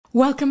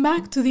Welcome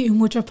back to the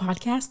Umuco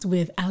podcast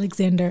with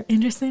Alexander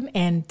Anderson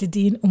and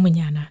Dydine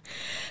Umunyana.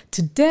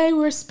 Today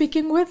we're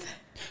speaking with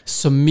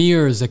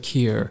Samir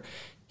Zakir.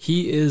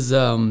 He is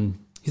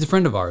he's a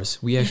friend of ours.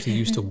 We actually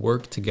used to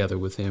work together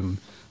with him.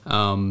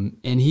 And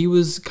he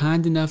was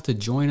kind enough to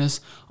join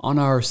us on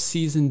our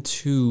season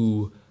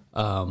 2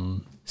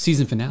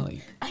 season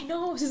finale. I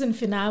know, season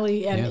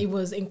finale, and it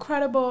was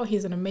incredible.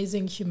 He's an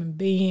amazing human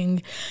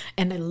being,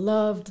 and I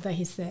loved that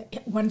he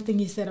said, one thing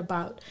he said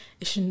about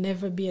it should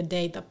never be a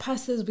day that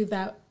passes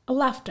without a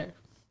laughter.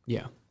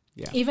 Yeah.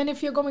 Even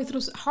if you're going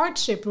through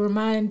hardship,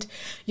 remind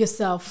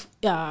yourself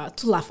to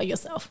laugh at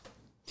yourself.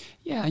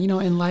 Yeah, you know,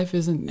 and life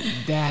isn't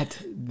that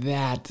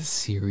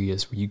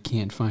serious where you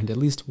can't find at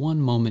least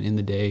one moment in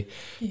the day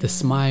to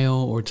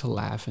smile or to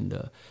laugh and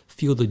to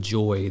feel the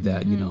joy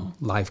that, you know,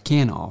 life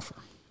can offer.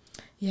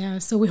 Yeah,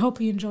 so we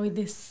hope you enjoyed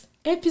this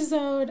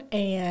episode,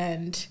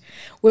 and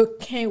we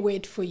can't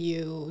wait for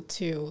you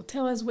to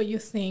tell us what you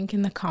think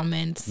in the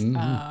comments, and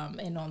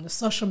on the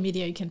social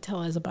media. You can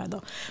tell us about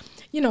the,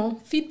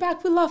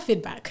 feedback. We love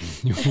feedback.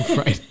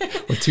 Right.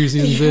 We're 2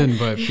 seasons in,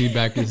 but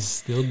feedback is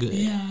still good.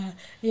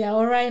 Yeah.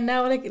 All right,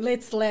 now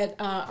let's let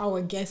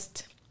our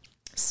guest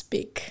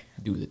speak.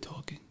 Do the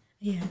talking.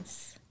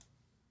 Yes.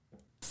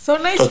 So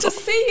nice to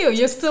see you.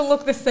 You still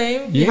look the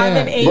same. You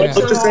haven't aged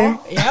at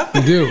all. Yep.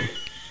 You do.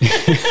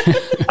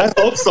 I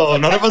hope so.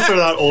 None of us are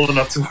that old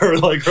enough to where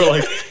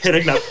we're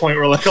hitting that point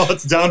where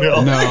it's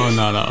downhill. No. I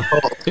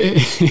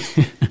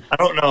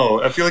don't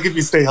know. I feel like if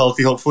you stay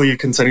healthy, hopefully you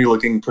continue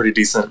looking pretty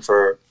decent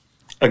for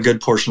a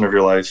good portion of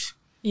your life.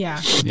 Yeah.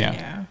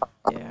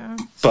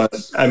 But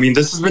I mean,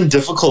 this has been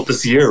difficult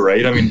this year,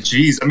 right? I mean,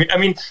 geez. I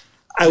mean,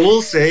 I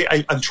will say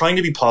I'm trying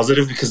to be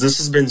positive because this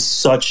has been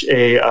such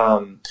a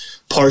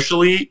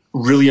partially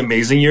really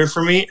amazing year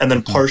for me, and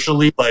then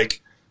partially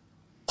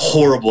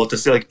horrible at the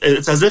same.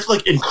 It's as if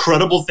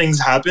incredible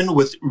things happen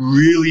with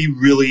really,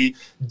 really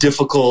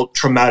difficult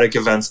traumatic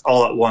events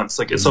all at once.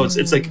 So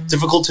it's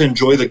difficult to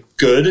enjoy the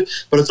good,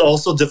 but it's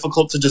also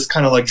difficult to just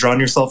kind of drown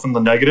yourself in the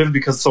negative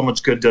because so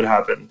much good did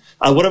happen.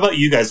 What about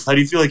you guys? How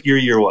do you feel like your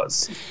year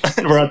was?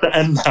 We're at the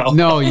end now.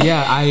 No,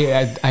 yeah,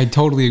 I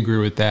totally agree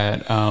with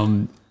that.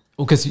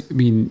 Because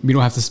we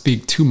don't have to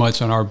speak too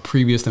much on our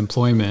previous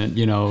employment,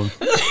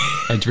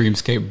 at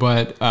Dreamscape,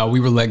 but we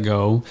were let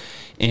go.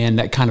 And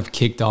that kind of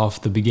kicked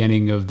off the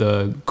beginning of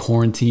the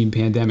quarantine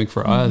pandemic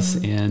for us.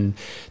 And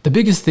the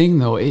biggest thing,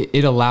 though,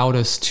 it allowed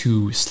us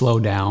to slow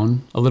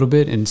down a little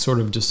bit and sort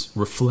of just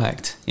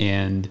reflect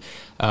and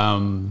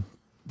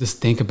just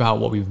think about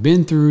what we've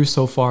been through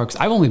so far.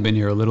 Because I've only been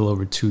here a little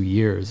over 2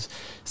 years.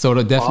 So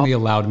it definitely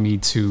allowed me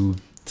to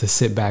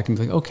sit back and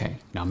be like, okay,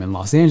 now I'm in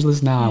Los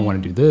Angeles now. I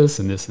want to do this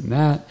and this and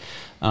that.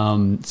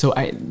 So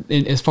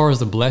as far as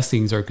the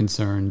blessings are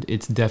concerned,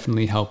 it's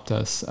definitely helped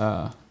us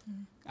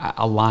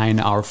align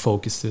our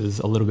focuses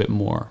a little bit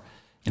more.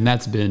 And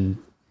that's been,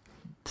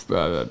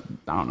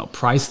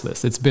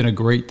 priceless. It's been a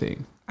great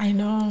thing. I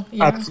know.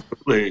 Yeah.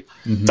 Absolutely.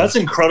 That's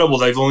incredible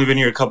that I've only been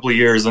here a couple of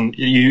years. And,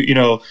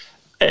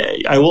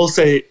 I will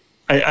say,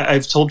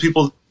 I've told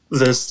people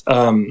this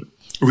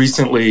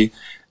recently,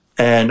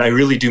 and I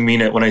really do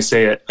mean it when I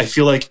say it. I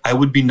feel like I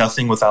would be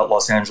nothing without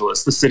Los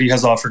Angeles. The city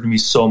has offered me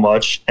so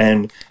much,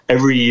 and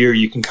every year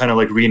you can kind of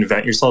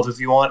reinvent yourself if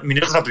you want. I mean,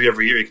 it doesn't have to be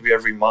every year. It could be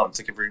every month.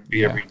 It could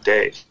be every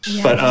day.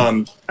 Yeah. But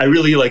I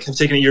really have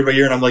taken it year by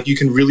year, and I'm you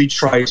can really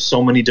try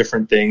so many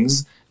different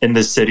things in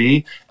this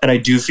city. And I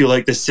do feel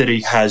like the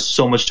city has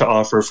so much to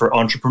offer for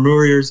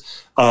entrepreneurs,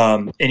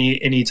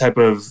 any type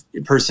of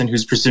person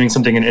who's pursuing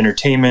something in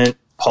entertainment,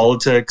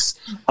 politics,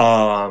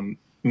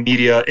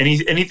 media,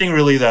 anything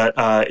really that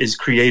is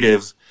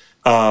creative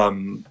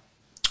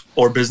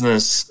or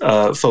business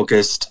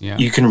focused,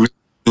 you can really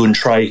do and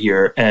try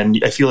here.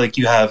 And I feel like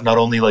you have not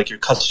only your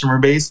customer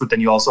base, but then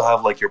you also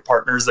have your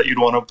partners that you'd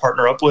want to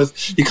partner up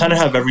with. You kind of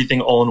have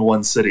everything all in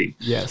one city.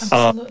 Yes,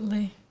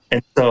 absolutely.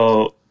 And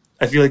so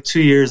I feel like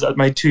 2 years at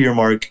my 2-year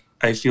mark,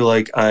 I feel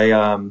like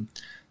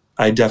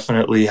I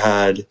definitely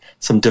had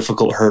some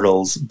difficult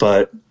hurdles,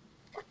 but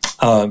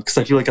because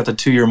I feel like at the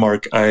 2-year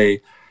mark,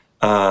 I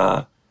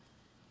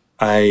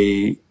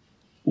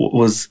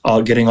was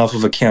getting off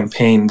of a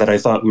campaign that I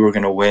thought we were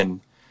going to win.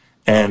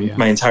 And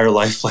my entire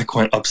life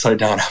went upside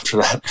down after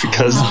that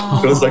because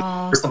it was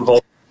first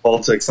involved in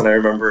politics. And I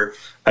remember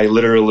I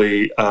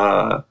literally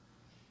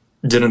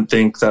didn't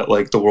think that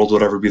the world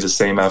would ever be the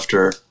same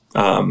after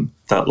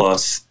that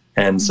loss.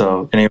 And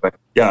so anyway,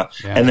 yeah.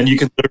 And then you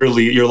can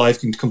your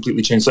life can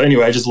completely change. So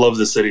anyway, I just love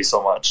the city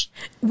so much.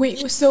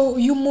 Wait, so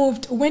you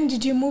moved, when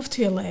did you move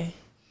to LA?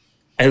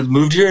 I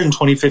moved here in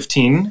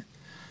 2015.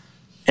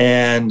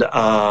 And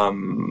I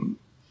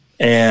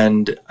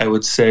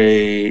would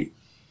say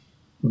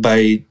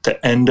by the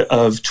end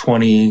of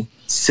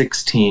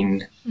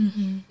 2016,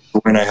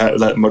 when I had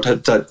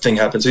that thing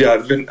happen. So yeah,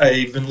 I've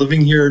been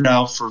living here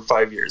now for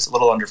 5 years, a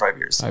little under 5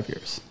 years. 5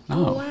 years.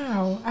 Oh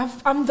wow!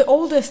 I'm the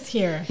oldest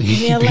here in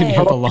LA. Been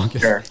here the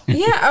longest.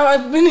 Yeah,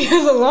 I've been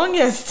here the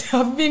longest.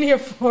 I've been here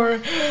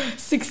for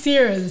 6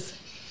 years.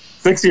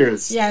 6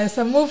 years. Yes,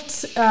 I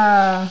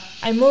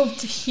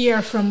moved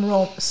here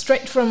from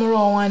straight from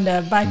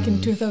Rwanda back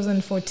in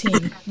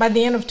 2014. By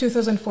the end of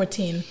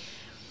 2014.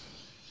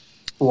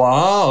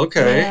 Wow.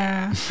 Okay.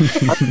 Yeah.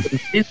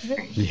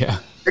 Yeah.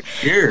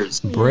 6 years.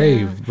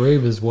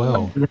 Brave as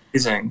well.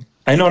 Amazing.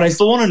 I know, and I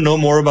still want to know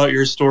more about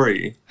your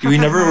story. We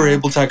never were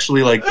able to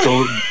actually like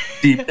go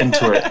deep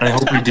into it, and I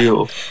hope we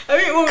do. I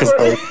mean, Because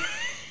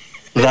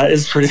that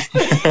is pretty.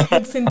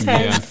 it's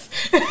intense.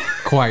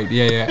 Quite.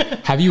 Yeah.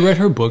 Have you read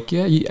her book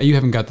yet? You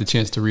haven't got the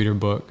chance to read her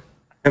book.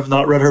 I have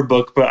not read her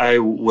book, but I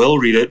will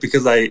read it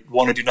because I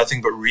want to do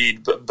nothing but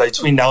read. But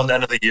between now and the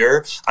end of the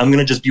year, I'm going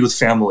to just be with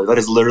family. That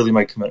is literally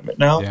my commitment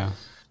now. Yeah.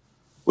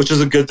 Which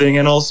is a good thing.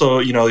 And also,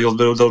 you know,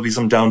 there'll be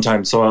some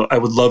downtime. So I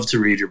would love to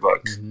read your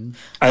book. Mm-hmm.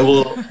 I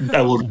will.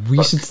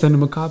 We should send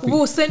him a copy.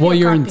 We'll send you a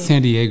you're copy. in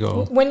San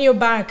Diego. When you're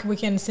back, we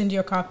can send you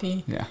a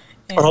copy. Yeah.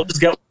 Or I'll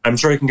just get one. I'm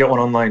sure I can get one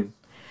online.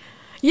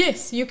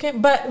 Yes, you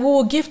can, but we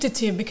will gift it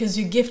to you because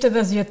you gifted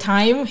us your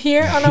time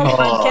here on our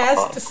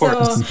podcast. Of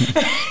course.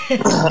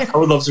 I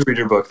would love to read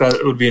your book. That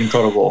would be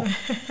incredible.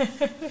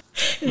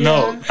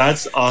 No,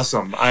 that's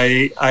awesome.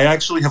 I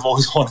actually have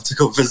always wanted to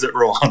go visit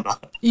Rwanda.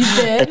 You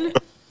did?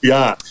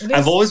 Yeah,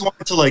 I've always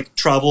wanted to like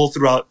travel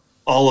throughout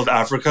all of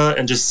Africa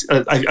and just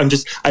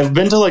I've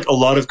been to like a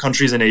lot of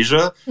countries in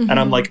Asia, and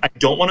I'm like, I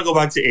don't want to go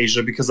back to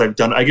Asia because I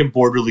get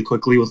bored really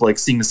quickly with like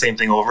seeing the same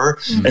thing over.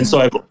 And so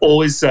I've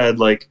always said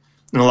like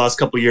in the last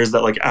couple of years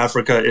that like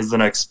Africa is the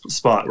next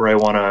spot where I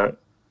want to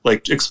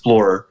like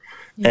explore.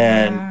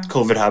 And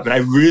COVID happened. I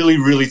really,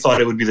 really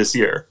thought it would be this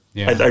year.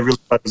 Yeah. I really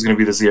thought it was going to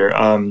be this year.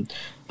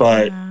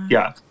 But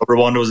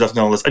Rwanda was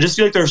definitely on the list. I just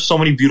feel like there are so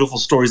many beautiful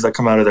stories that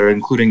come out of there,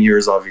 including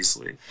yours,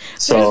 obviously.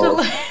 So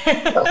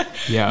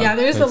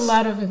there's a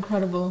lot of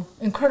incredible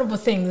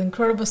things,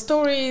 incredible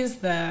stories.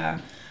 The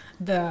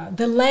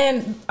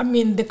land, I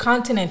mean, the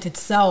continent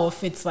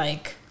itself. It's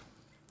like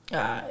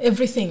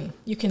everything.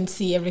 You can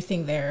see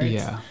everything there.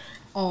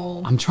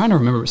 I'm trying to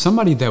remember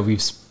somebody that we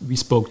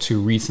spoke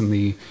to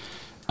recently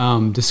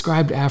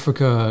described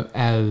Africa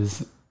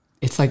as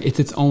it's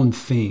its own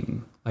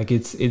thing. Like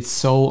it's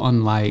so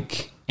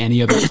unlike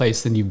any other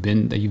place that you've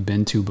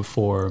been to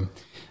before.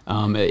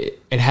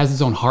 It has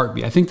its own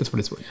heartbeat. I think that's what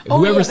it's.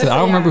 Whoever said, I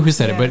don't remember who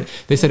said it, but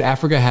they said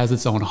Africa has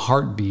its own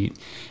heartbeat,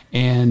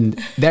 and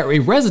that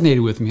it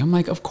resonated with me. I'm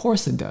like, of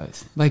course it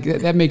does. Like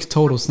that makes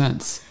total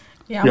sense.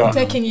 Yeah, I'm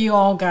taking you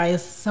all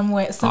guys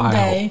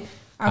someday.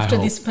 After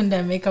this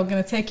pandemic, I'm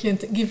going to take you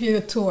and give you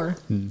a tour.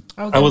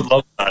 I would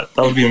love that.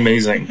 That would be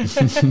amazing.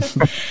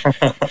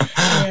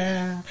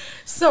 Yeah.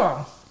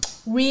 So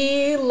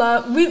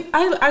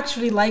I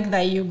actually like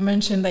that you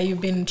mentioned that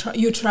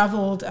you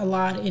traveled a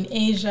lot in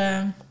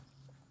Asia.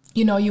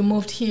 You know, you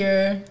moved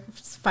here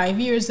 5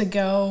 years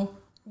ago.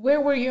 Where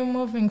were you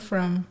moving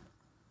from?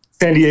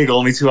 San Diego,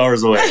 only 2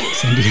 hours away.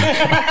 San Diego.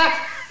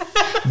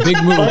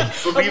 Big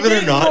move. But believe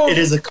it or not, it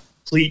is a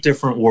complete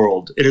different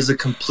world. It is a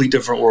complete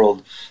different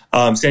world.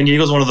 San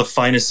Diego is one of the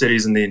finest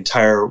cities in the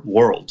entire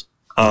world.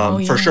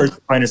 For sure, it's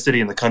the finest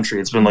city in the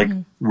country. It's been like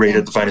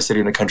rated the finest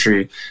city in the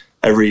country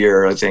every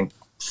year, I think,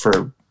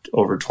 for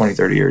over 20,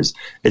 30 years.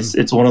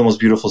 It's one of the most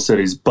beautiful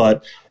cities,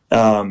 but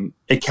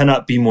it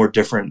cannot be more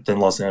different than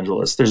Los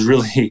Angeles.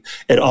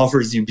 It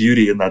offers you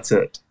beauty and that's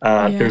it.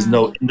 There's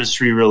no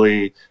industry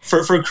really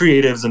for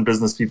creatives and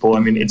business people. I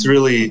mean, it's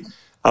really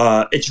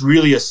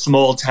a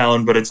small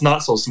town, but it's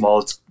not so small.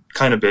 It's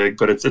kind of big,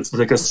 but it's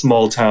like a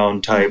small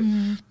town type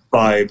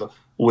vibe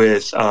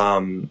with,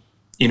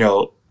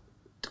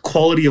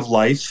 quality of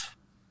life,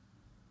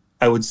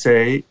 I would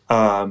say,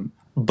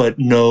 but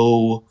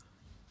no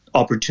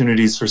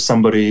opportunities for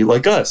somebody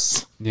like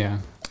us. Yeah.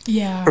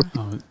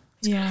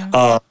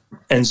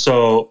 And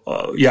so,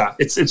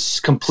 it's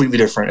completely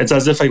different. It's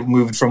as if I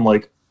moved from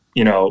like,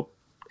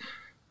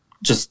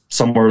 just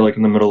somewhere like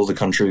in the middle of the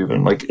country,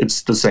 even like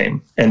it's the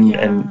same. And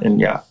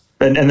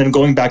then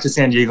going back to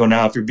San Diego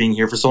now after being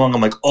here for so long, I'm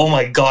like, oh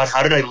my God,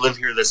 how did I live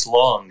here this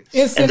long?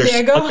 In San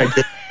Diego? I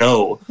didn't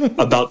know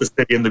about the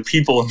city and the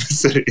people in the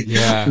city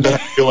that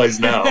I realize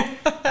now.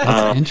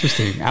 That's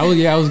interesting. I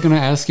was going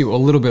to ask you a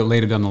little bit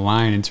later down the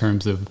line in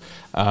terms of,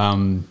 I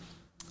don't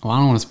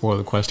want to spoil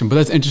the question, but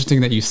that's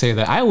interesting that you say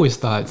that. I always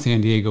thought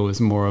San Diego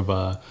was more of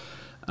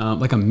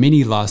like a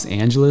mini Los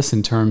Angeles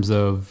in terms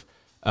of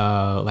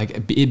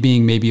like it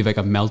being maybe like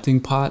a melting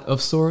pot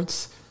of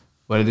sorts.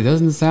 But it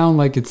doesn't sound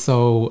like it's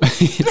so.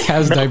 It's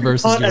as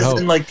diverse as you hope.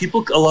 And like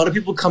a lot of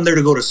people come there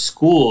to go to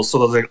school, so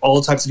there's like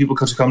all types of people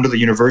come to the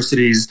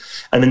universities,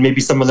 and then maybe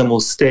some of them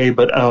will stay.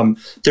 But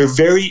they're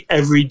very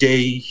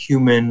everyday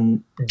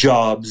human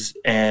jobs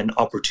and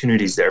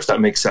opportunities there, if that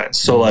makes sense.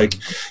 So like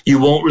you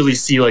won't really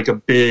see like a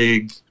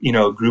big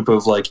group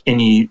of like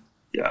any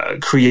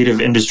creative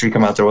industry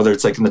come out there, whether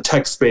it's like in the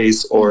tech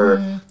space or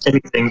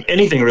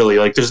anything really.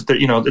 Like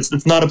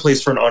it's not a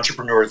place for an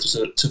entrepreneur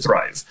to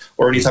thrive,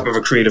 or any type of a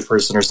creative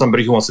person or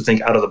somebody who wants to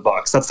think out of the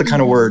box. That's the kind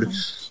of word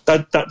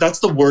that's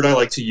the word I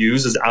like to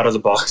use, is out of the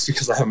box,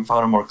 because I haven't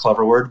found a more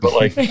clever word. But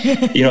like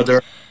there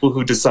are people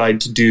who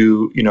decide to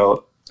do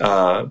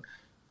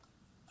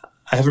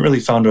I haven't really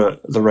found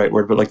the right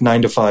word, but like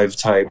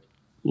 9-to-5 type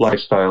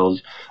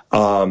lifestyles.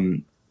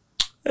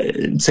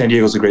 San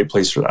Diego's a great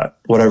place for that,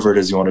 whatever it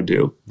is you want to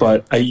do.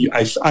 But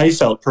I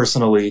felt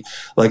personally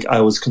like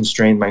I was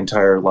constrained my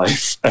entire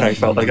life, and I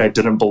felt like I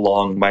didn't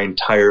belong my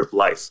entire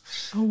life.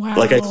 Oh, wow.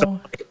 Like I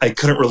felt like I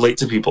couldn't relate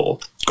to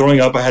people. Growing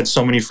up, I had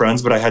so many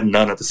friends, but I had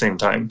none at the same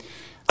time.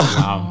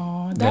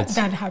 Wow. Oh, that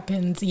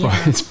happens.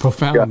 Yeah. It's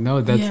profound. Yeah. No,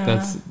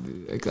 that's,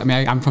 I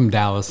mean, I'm from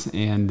Dallas,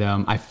 and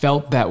I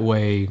felt that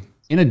way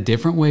in a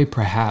different way,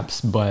 perhaps,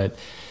 but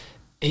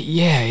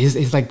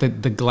it's like the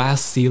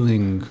glass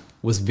ceiling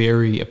was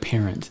very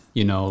apparent,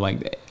 you know,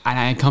 like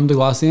I come to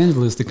Los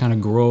Angeles to kind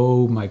of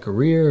grow my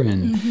career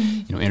and,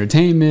 you know,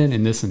 entertainment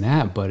and this and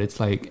that. But it's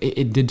like,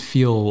 it did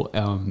feel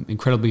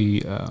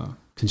incredibly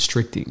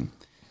constricting.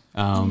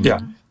 Yeah.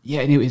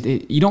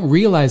 And you don't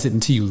realize it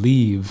until you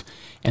leave,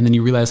 and then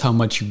you realize how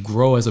much you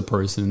grow as a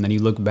person. And then you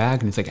look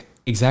back and it's like,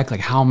 exactly,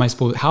 like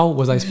how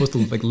was I supposed to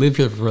like live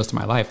here for the rest of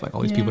my life? Like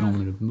all these people don't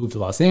want to move to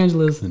Los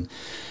Angeles. And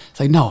it's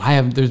like, no,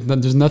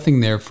 there's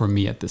nothing there for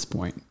me at this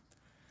point.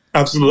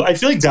 Absolutely. I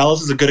feel like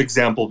Dallas is a good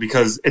example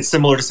because it's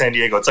similar to San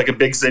Diego. It's like a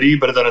big city,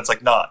 but then it's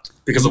like not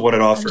because of what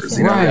it offers.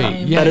 You know? Right.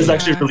 Yeah, that is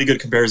actually a really good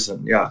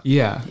comparison. Yeah.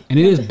 Yeah. And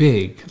it is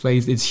big.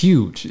 Like it's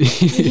huge.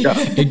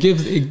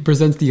 It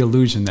presents the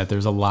illusion that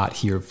there's a lot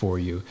here for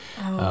you.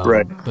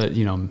 Right. But,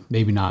 you know,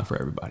 maybe not for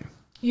everybody.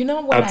 You know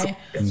what?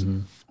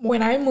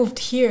 When I moved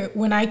here,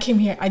 when I came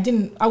here,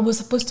 I was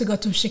supposed to go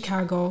to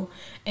Chicago,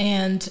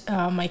 and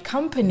my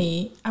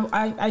company,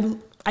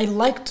 I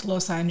liked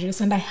Los Angeles,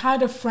 and I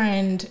had a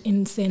friend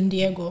in San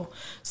Diego.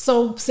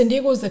 So San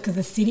Diego was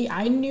the city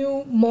I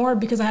knew more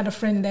because I had a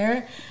friend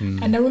there.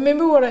 And I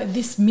remember we were at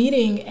this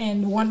meeting,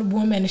 and one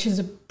woman, she's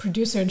a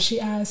producer, and she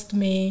asked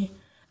me,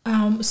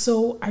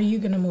 so are you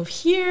going to move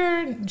here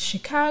in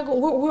Chicago?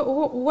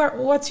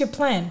 What's your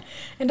plan?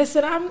 And I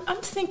said, I'm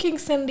thinking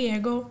San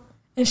Diego.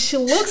 And she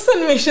looks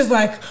at me, she's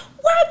like,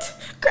 what?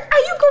 Are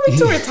you going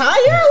to retire?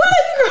 What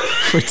are you going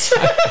to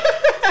retire?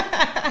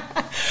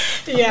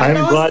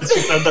 I'm glad she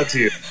said that to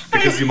you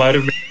because you might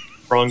have made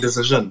the wrong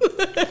decision.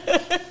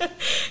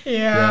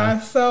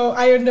 So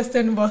I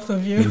understand both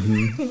of you.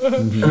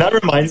 And that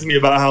reminds me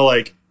about how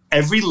like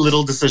every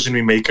little decision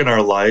we make in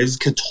our lives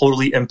could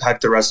totally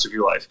impact the rest of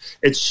your life.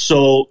 It's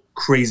so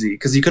crazy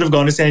because you could have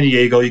gone to San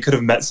Diego, you could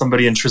have met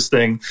somebody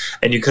interesting,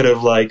 and you could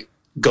have like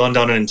gone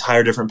down an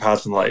entire different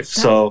path in life.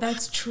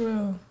 That's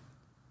true.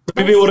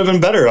 Maybe it would have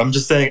been better. I'm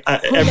just saying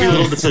every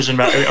little decision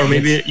matters, or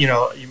maybe, you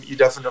know, you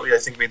definitely, I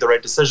think, made the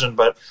right decision.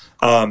 But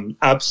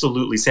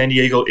absolutely, San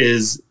Diego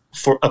is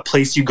for a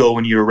place you go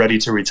when you're ready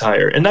to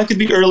retire. And that could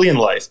be early in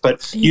life.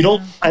 But you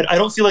don't, I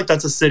don't feel like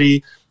that's a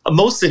city.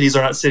 Most cities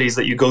are not cities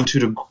that you go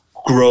to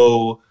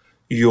grow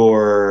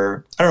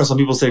your, I don't know, some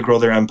people say grow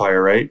their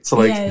empire, right? So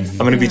like, I'm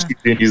going to be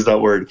cheeky and use that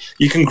word.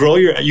 You can grow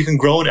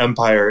an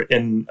empire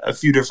in a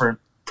few different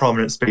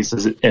prominent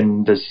spaces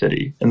in this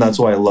city, and that's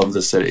why I love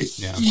the city.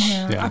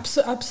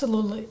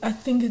 Absolutely. I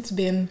think it's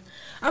been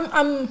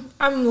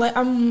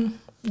I'm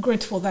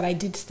grateful that I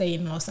did stay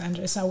in Los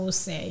Angeles, I will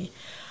say.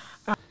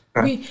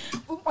 We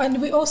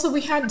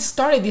had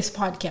started this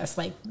podcast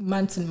like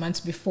months and months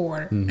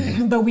before,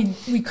 but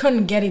we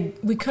couldn't get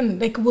it. We couldn't,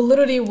 like, we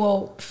literally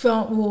we'll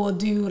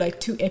do like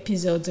 2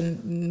 episodes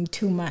in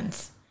 2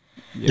 months.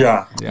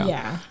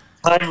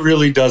 Time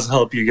really does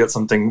help you get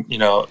something, you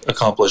know,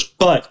 accomplished,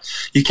 but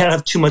you can't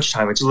have too much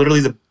time. It's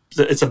literally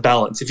it's a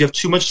balance. If you have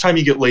too much time,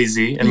 you get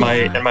lazy. In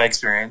my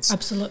experience,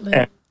 absolutely.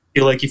 And I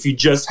feel like if you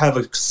just have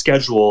a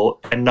schedule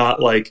and not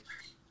like,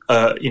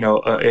 you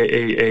know,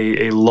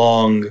 a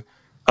long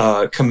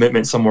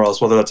commitment somewhere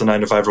else, whether that's a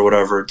 9-to-5 or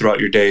whatever, throughout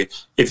your day.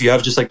 If you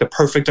have just like the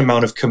perfect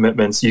amount of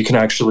commitments, you can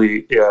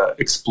actually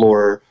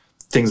explore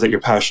things that you're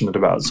passionate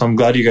about. So I'm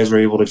glad you guys were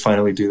able to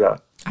finally do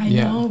that. I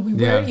know we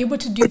were able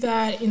to do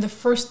that in the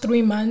first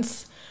 3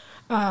 months,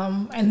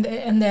 and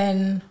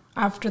then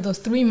after those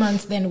 3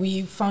 months, then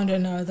we found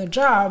another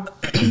job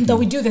that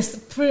we do this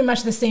pretty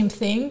much the same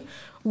thing,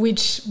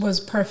 which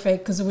was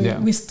perfect because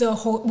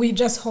we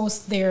just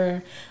host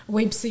their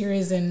web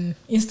series and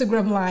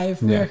Instagram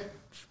Live. We're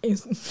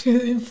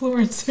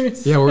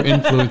influencers. Yeah, we're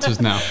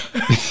influencers now.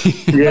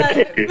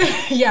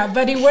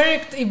 But it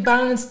worked. It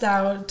balanced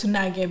out to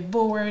not get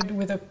bored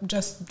with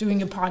just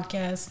doing a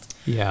podcast.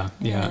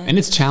 And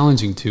it's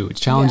challenging too. It's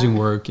challenging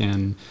work,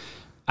 and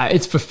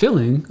it's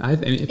fulfilling. For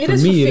me, it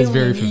is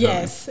very fulfilling.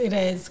 Yes, it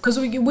is, because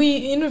we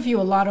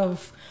interview a lot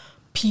of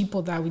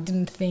people that we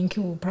didn't think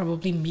we would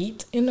probably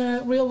meet in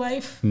real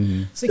life.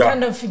 So it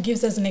kind of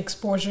gives us an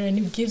exposure, and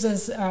it gives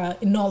us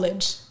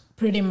knowledge.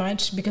 Pretty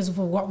much because of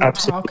what we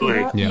talk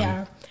about.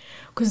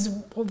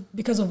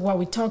 Because of what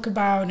we talk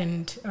about,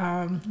 and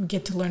we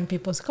get to learn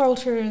people's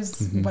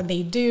cultures, what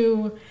they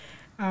do.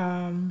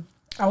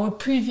 Our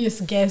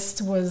previous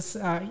guest was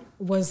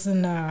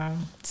in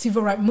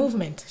civil rights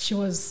movement. She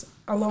was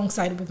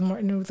alongside with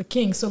Martin Luther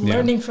King. So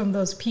learning from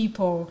those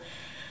people,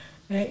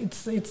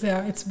 it's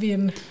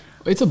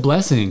a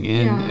blessing.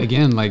 And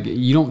again, like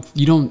you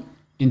don't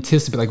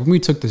anticipate, like when we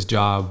took this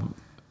job,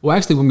 Well,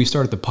 actually, when we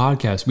started the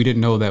podcast, we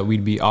didn't know that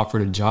we'd be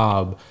offered a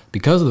job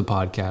because of the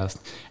podcast.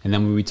 And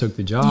then when we took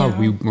the job,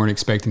 we weren't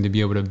expecting to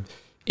be able to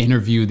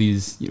interview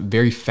these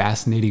very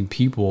fascinating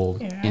people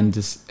and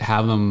just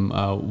have them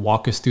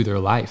walk us through their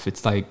life.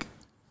 It's like,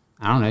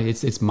 I don't know,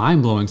 it's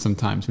mind blowing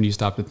sometimes when you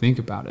stop to think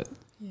about it.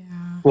 Yeah.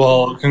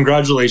 Well,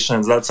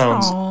 congratulations. That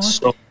sounds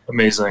so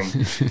amazing.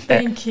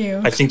 Thank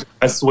you. I think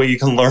that's the way you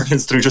can learn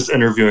is through just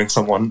interviewing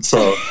someone.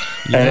 So,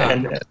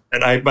 and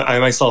I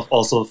myself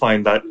also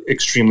find that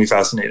extremely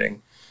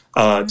fascinating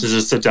to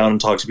just sit down and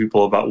talk to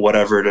people about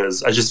whatever it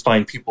is. I just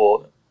find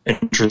people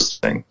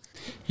interesting.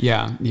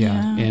 Yeah.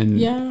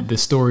 And the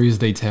stories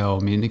they tell, I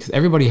mean, because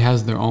everybody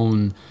has their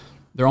own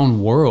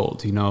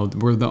world, you know,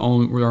 we're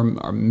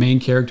our main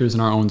characters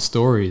in our own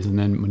stories. And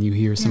then when you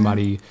hear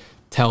somebody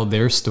tell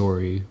their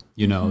story,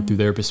 you know, through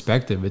their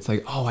perspective, it's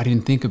like, oh, I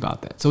didn't think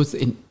about that. So it's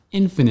an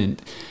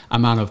infinite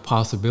amount of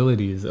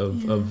possibilities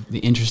of the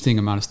interesting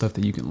amount of stuff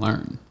that you can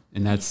learn.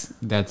 And that's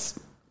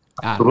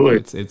I don't know,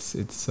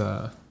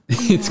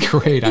 it's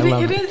great. I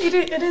love it.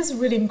 It is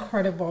really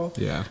incredible.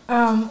 Yeah.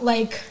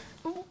 Like,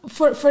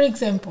 for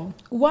example,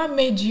 what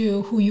made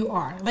you who you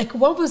are? Like,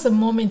 what was a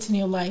moment in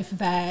your life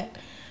that,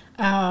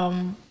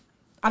 I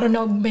don't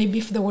know, maybe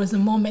if there was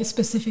a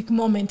specific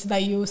moment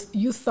that you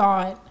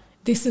thought,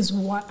 this is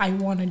what I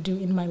want to do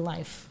in my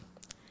life?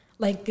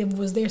 Like,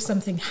 was there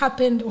something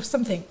happened or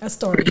something, a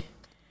story?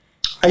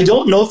 I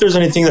don't know if there's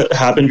anything that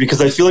happened because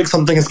I feel like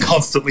something is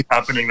constantly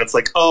happening that's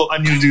like, oh, I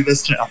need to do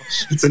this now.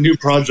 It's a new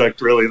project,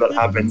 really, that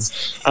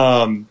happens.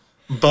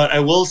 But I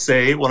will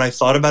say, when I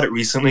thought about it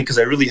recently, because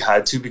I really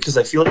had to, because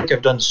I feel like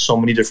I've done so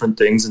many different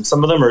things, and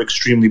some of them are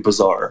extremely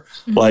bizarre.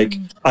 Like,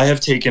 I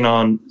have taken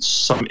on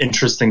some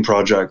interesting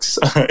projects.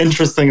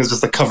 Interesting is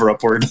just a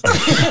cover-up word.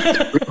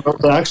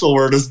 The actual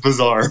word is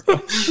bizarre.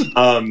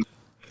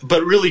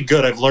 But really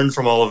good. I've learned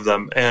from all of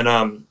them. And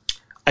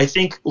I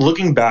think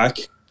looking back,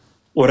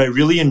 what I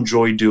really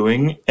enjoy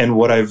doing and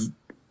what I've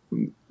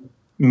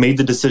made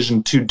the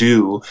decision to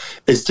do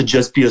is to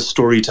just be a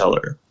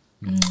storyteller.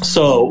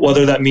 So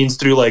whether that means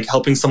through like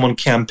helping someone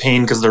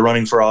campaign because they're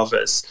running for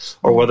office,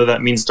 or whether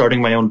that means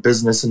starting my own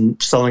business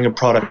and selling a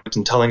product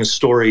and telling a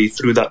story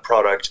through that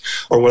product,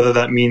 or whether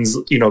that means,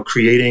 you know,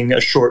 creating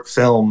a short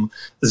film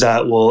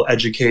that will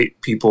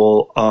educate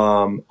people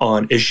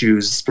on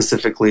issues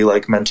specifically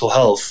like mental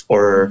health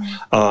or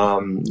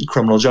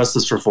criminal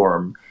justice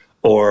reform,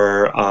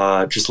 or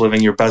just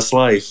living your best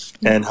life,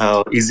 and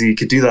how easy you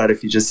could do that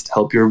if you just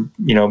help your,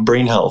 you know,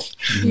 brain health,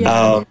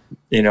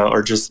 you know,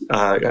 or just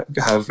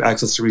have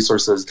access to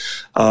resources.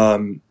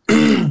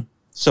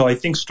 So I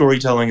think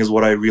storytelling is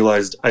what I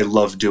realized I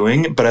love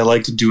doing, but I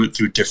like to do it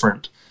through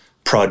different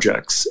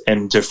projects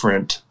and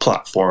different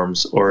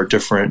platforms or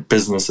different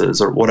businesses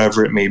or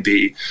whatever it may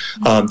be.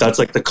 That's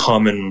like the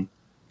common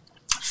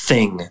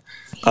thing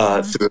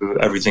through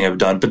everything I've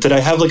done. But did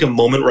I have like a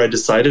moment where I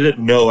decided it?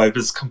 No, I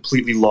was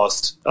completely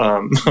lost.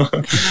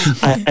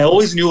 I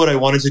always knew what I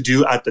wanted to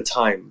do at the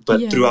time,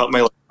 but throughout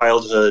my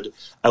childhood,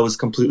 I was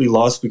completely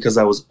lost because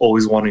I was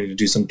always wanting to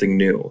do something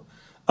new.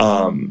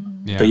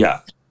 But yeah,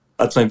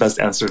 that's my best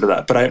answer to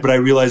that. But I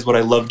realized what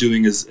I love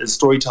doing is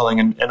storytelling,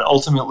 and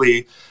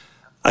ultimately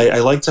I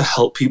like to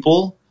help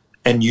people,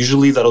 and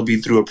usually that'll be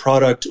through a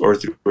product or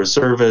through a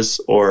service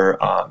or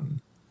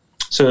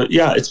so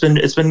yeah, it's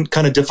been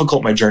kind of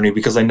difficult, my journey,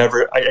 because I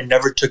never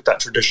took that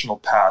traditional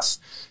path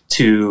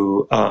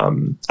to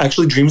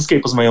actually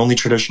Dreamscape was my only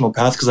traditional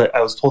path, because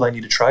I was told I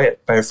need to try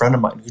it by a friend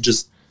of mine who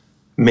just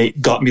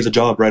got me the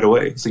job right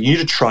away. So you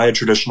need to try a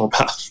traditional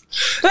path.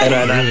 And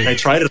I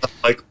tried it. I'm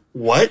like,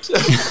 what?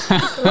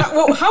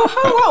 Well, how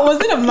long? Was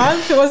it a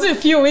month? Was it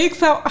a few weeks?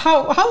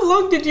 How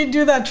long did you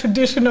do that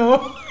traditional?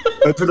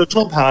 The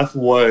traditional path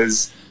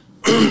was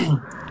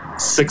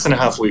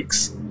 6.5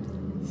 weeks.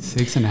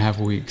 6.5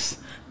 weeks.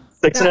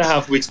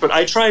 6.5 weeks, but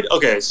I tried,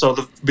 okay, so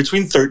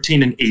between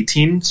 13 and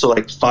 18, so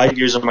like 5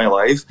 years of my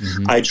life,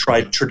 I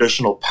tried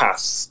traditional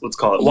paths, let's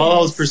call it. While I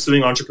was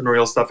pursuing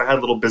entrepreneurial stuff, I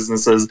had little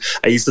businesses.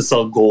 I used to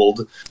sell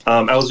gold.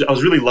 I was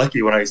really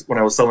lucky when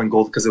I was selling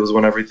gold, because it was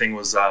when everything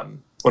was,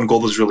 when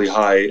gold was really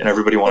high and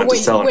everybody wanted to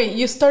sell it. Wait,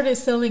 you started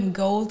selling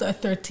gold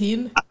at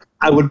 13?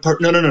 I would,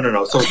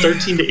 no. So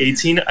 13 to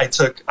 18, I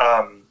took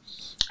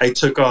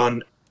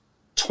on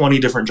 20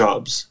 different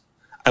jobs.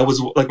 I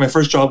was like, my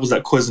first job was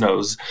at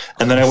Quiznos,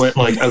 and then I went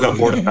I got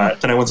bored of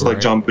that. Then I went to like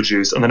Jamba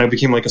Juice, and then I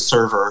became like a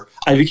server.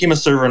 I became a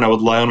server, and I would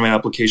lie on my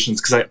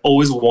applications because I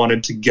always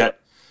wanted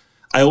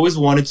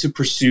to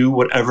pursue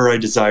whatever I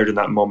desired in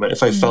that moment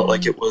if I felt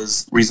like it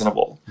was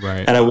reasonable.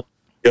 Right. And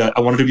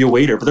I wanted to be a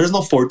waiter, but there's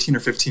no 14 or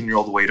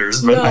 15-year-old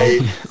waiters. But I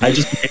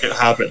just made it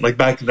happen. Like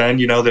back then,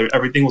 you know,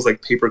 everything was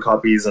like paper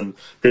copies, and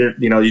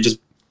you know, you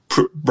just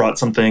brought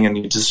something and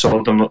you just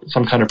showed them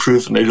some kind of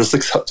proof and they just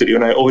accepted you.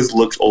 And I always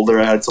looked older.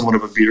 I had somewhat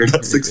of a beard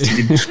at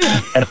 16.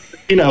 And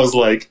at I was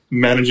like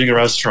managing a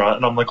restaurant,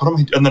 and I'm like, what am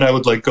I? And then I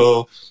would like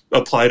go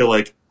apply to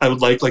like, I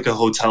would like a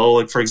hotel,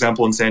 like for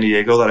example in San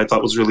Diego, that I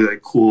thought was really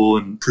like cool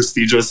and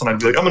prestigious, and I'd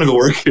be like, I'm gonna go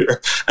work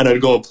here, and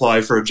I'd go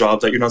apply for a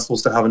job that you're not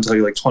supposed to have until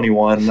you're like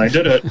 21, and I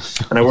did it,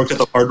 and I worked at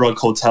the Hard Rock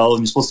Hotel, and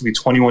you're supposed to be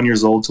 21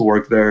 years old to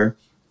work there,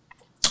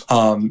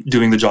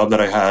 doing the job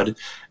that I had,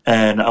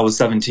 and I was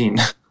 17.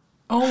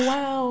 Oh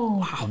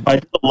wow! I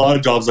did a lot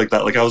of jobs like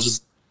that. Like I was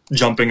just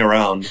jumping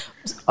around.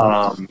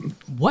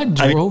 What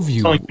drove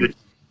you?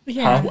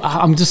 Yeah,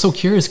 I'm just so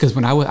curious because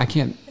when I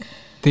can't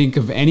think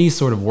of any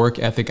sort of work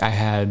ethic I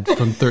had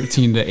from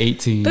 13 to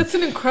 18. That's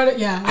an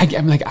incredible. Yeah,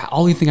 I'm like,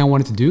 only thing I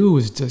wanted to do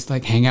was just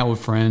like hang out with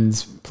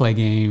friends, play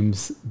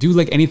games, do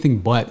like anything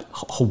but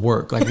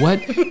work. Like, what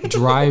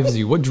drives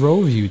you? What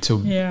drove you to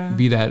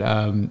be that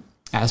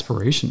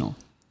aspirational?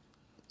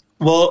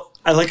 Well,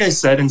 like I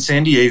said, in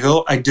San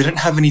Diego, I didn't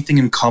have anything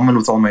in common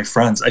with all my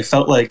friends. I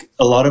felt like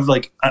a lot of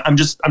like, I'm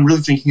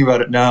really thinking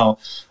about it now.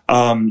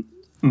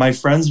 My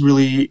friends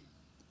really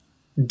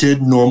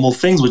did normal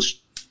things, which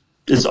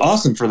is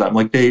awesome for them.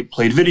 Like they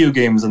played video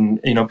games, and,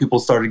 people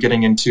started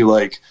getting into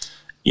like,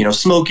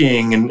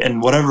 smoking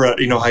and whatever at,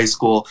 high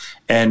school.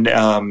 And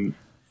the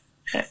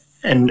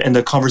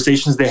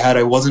conversations they had,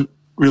 I wasn't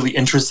really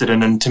interested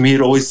in, and to me it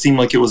always seemed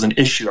like it was an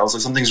issue. I was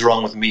like, something's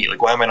wrong with me,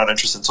 like why am I not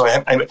interested? So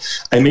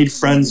I made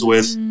friends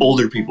with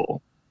older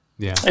people.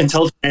 Yeah,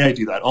 until today I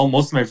do that.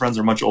 Most of my friends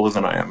are much older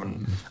than I am,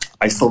 and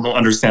I still don't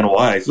understand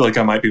why. I feel like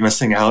I might be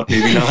missing out,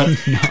 maybe not.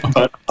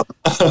 But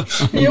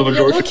you're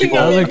looking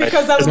at me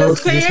because I'm the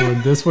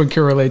same. This one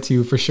can relate to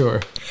you for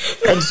sure.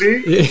 And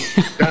see?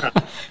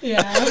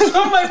 Yeah.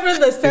 All my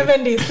friends are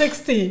 70,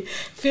 60,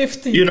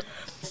 50.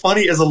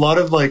 Funny is a lot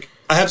of like,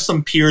 I have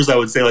some peers, I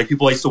would say, like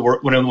people I used to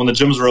work when the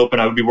gyms were open,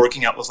 I would be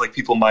working out with like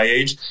people my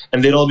age,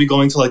 and they'd all be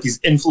going to like these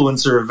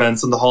influencer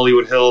events in the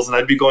Hollywood Hills, and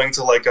I'd be going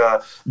to like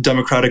a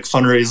Democratic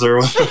fundraiser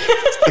with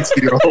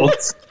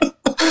 60-year-olds.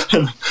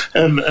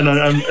 and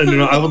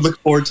I would look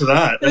forward to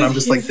that, and I'm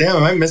just like, damn,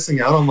 am I missing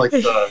out on like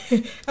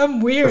the?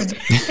 I'm weird.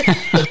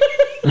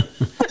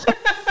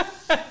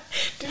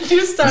 Did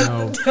you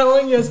start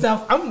telling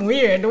yourself, I'm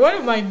weird? What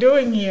am I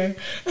doing here?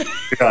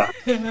 Yeah.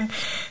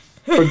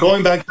 But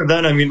going back to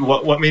then, I mean,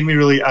 what made me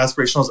really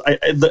aspirational is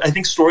I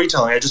think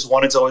storytelling. I just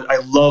wanted to. I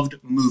loved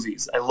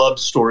movies. I loved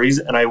stories,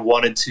 and I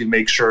wanted to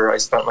make sure I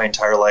spent my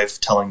entire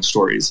life telling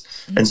stories.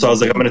 And so I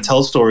was like, I'm going to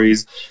tell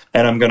stories,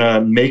 and I'm going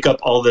to make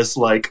up all this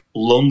like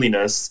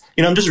loneliness.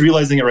 I'm just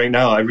realizing it right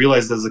now. I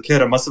realized as a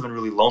kid I must have been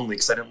really lonely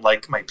because I didn't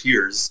like my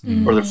peers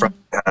or the friends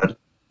I had,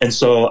 and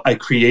so I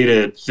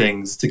created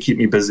things to keep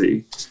me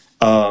busy.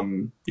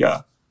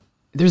 Yeah,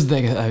 there's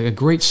like a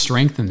great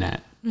strength in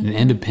that, and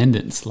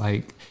independence,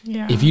 like.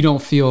 Yeah. If you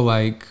don't feel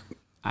like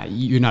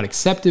you're not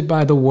accepted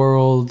by the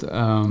world,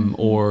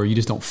 or you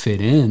just don't fit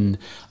in,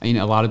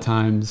 a lot of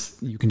times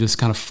you can just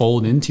kind of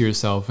fold into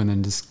yourself and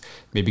then just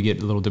maybe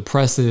get a little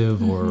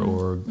depressive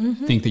or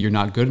think that you're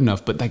not good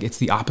enough. But like it's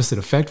the opposite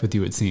effect with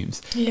you, it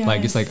seems. Yes.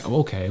 Like it's like,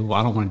 okay, well,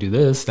 I don't want to do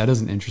this. That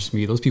doesn't interest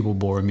me. Those people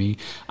bore me.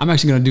 I'm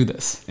actually going to do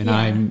this, and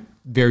I'm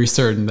very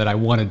certain that I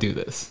want to do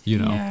this.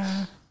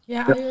 Yeah,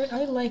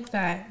 I like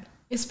that.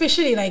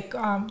 Especially like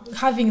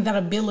having that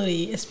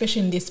ability,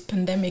 especially in this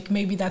pandemic.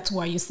 Maybe that's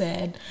why you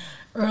said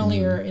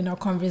earlier in our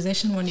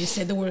conversation when you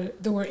said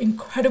there were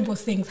incredible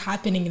things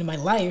happening in my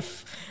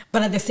life,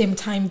 but at the same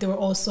time there were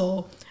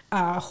also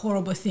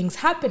horrible things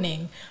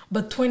happening.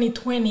 But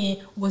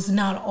 2020 was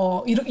not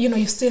all.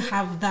 You still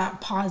have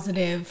that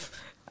positive,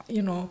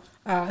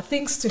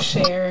 things to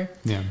share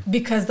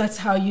because that's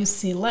how you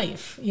see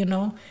life.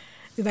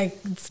 Like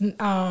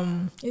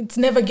it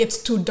never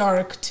gets too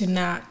dark to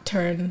not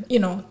turn,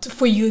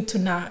 for you to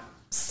not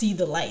see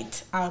the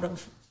light out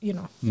of,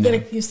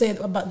 like you said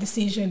about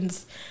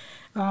decisions,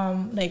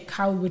 like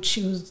how we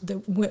choose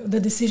the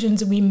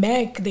decisions we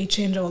make, they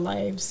change our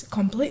lives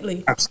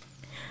completely. Absolutely.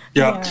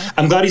 Yeah,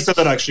 I'm glad he said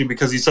that actually,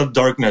 because he said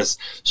darkness.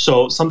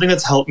 So something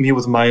that's helped me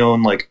with my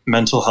own like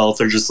mental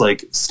health or just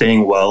like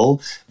staying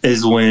well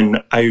is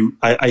when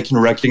I can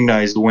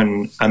recognize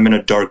when I'm in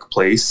a dark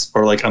place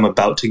or like I'm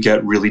about to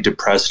get really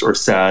depressed or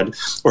sad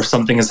or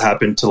something has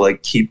happened to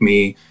like keep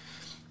me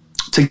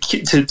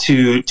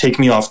to take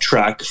me off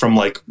track from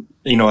like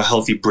a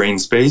healthy brain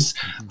space.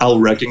 I'll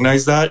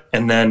recognize that,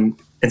 and then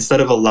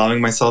instead of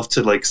allowing myself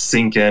to like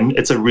sink in,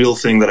 it's a real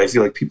thing that I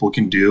feel like people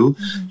can do.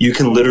 You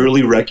can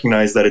literally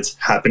recognize that it's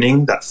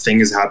happening, that thing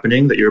is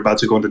happening, that you're about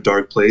to go into a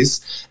dark place,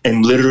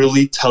 and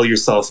literally tell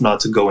yourself not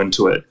to go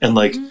into it and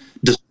like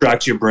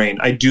distract your brain.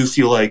 I do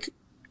feel like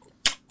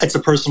it's a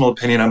personal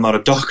opinion. I'm not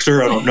a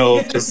doctor. I don't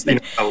know,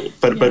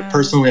 but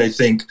personally, I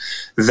think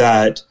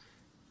that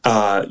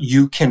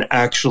you can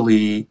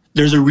actually,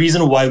 there's a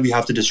reason why we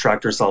have to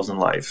distract ourselves in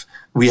life.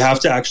 We have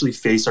to actually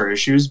face our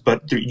issues,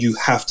 but you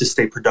have to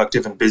stay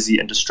productive and busy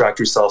and distract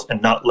yourself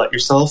and not let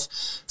yourself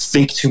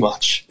think too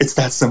much. It's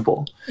that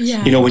simple.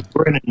 Yeah. When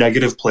you're in a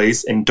negative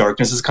place and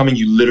darkness is coming,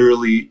 you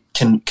literally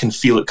can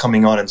feel it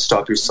coming on and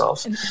stop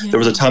yourself. There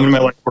was a time in my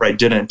life where I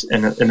didn't,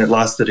 and it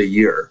lasted a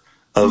year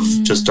of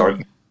just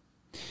darkness.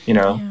 you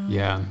know?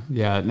 Yeah.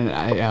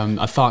 And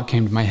a thought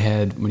came to my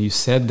head when you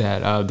said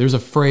that. There's a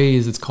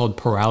phrase, it's called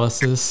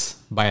paralysis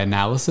by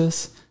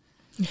analysis.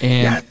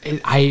 And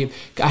I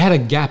had a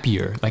gap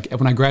year. Like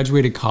when I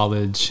graduated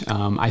college,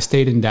 I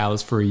stayed in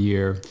Dallas for a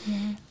year,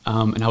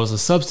 and I was a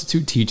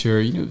substitute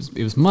teacher. You know,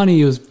 it was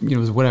money, it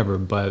was whatever.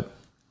 But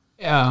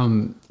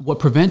what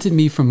prevented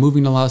me from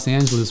moving to Los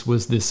Angeles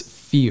was this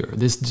fear,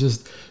 this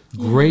just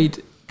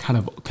great kind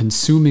of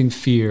consuming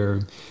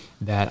fear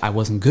that I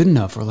wasn't good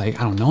enough, or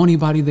like I don't know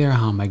anybody there.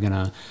 How am I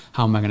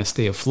gonna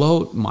stay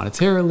afloat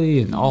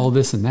monetarily, and all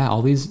this and that,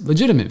 all these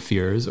legitimate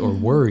fears or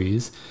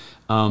worries.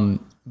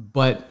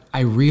 But I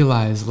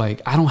realized,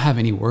 like, I don't have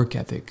any work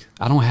ethic.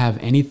 I don't have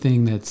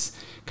anything that's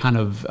kind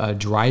of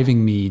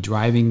driving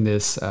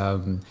this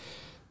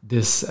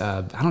this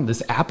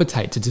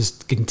appetite to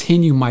just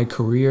continue my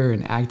career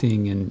in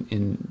acting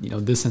and you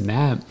know, this and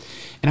that.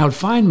 And I would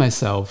find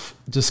myself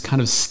just kind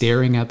of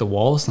staring at the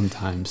wall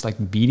sometimes,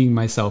 like beating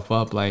myself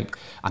up, like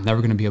I'm never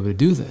going to be able to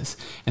do this.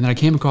 And then I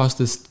came across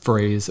this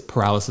phrase,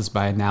 paralysis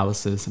by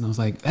analysis, and I was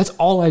like, that's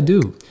all I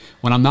do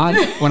when I'm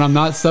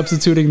not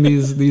substituting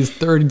these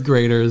third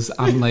graders.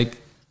 I'm like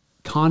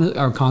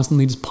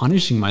constantly just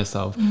punishing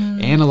myself,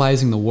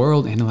 analyzing the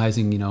world,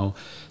 analyzing, you know,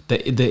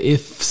 the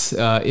ifs,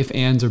 if,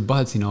 ands, or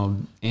buts, you know,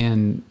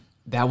 and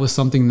that was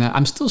something that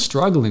I'm still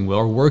struggling with,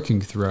 or working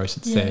through, I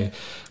should say.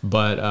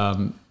 But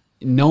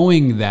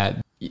knowing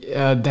that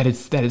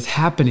it's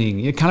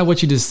happening, kind of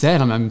what you just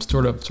said, I'm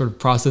sort of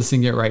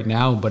processing it right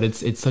now. But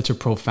it's such a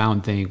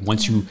profound thing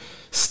once you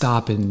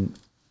stop and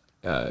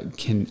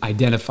can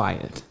identify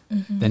it.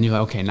 Then you're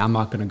like, okay, now I'm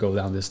not going to go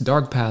down this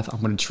dark path.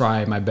 I'm going to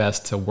try my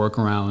best to work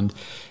around,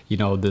 you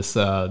know, this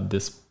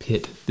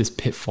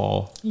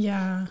pitfall.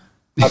 Yeah.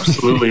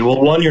 Absolutely.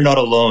 Well, one, you're not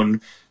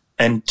alone.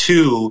 And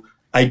two,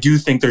 I do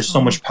think there's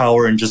so much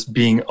power in just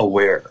being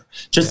aware.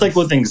 Just like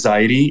with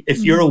anxiety, if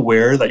you're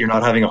aware that you're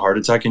not having a heart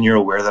attack and you're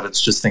aware that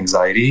it's just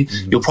anxiety,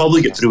 you'll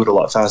probably get through it a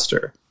lot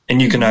faster.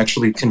 And you can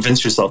actually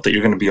convince yourself that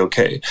you're going to be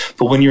okay.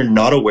 But when you're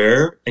not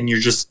aware and you're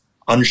just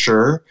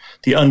unsure,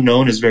 the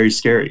unknown is very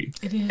scary.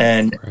 It is.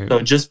 And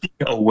so just being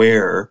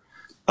aware,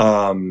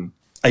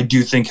 I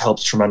do think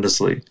helps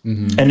tremendously.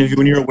 And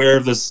when you're aware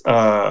of this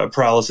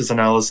paralysis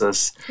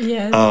analysis,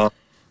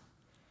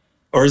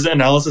 or is it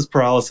analysis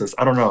paralysis?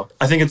 I don't know.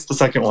 I think it's the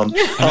second one.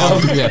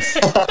 Yes,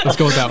 let's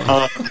go with that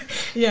one.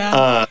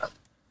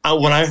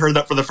 When I heard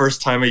that for the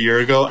first time a year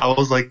ago, I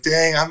was like,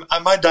 dang,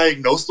 am I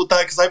diagnosed with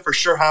that? Because I for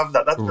sure have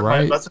that. That's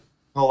my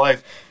whole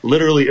life.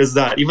 Literally is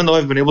that. Even though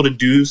I've been able to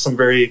do some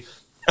very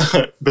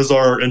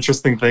bizarre,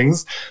 interesting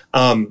things,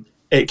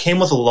 it came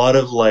with a lot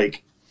of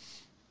like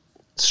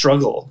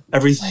struggle,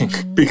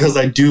 everything, because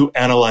I do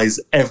analyze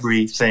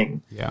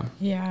everything. Yeah.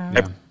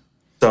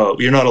 So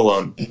you're not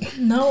alone.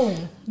 No.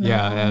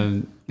 Yeah,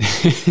 and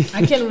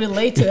I can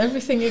relate to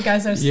everything you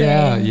guys are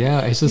saying.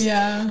 Yeah. It's just,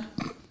 I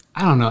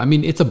don't know. I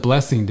mean, it's a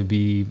blessing to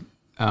be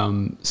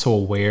so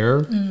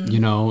aware, you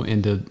know,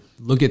 and to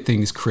look at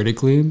things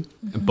critically.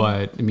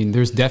 But I mean,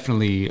 there's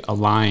definitely a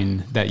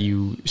line that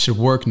you should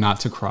work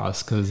not to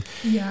cross, because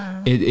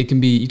it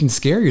can be, you can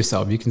scare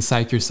yourself. You can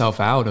psych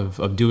yourself out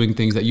of doing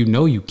things that you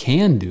know you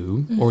can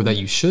do or that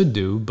you should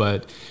do.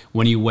 But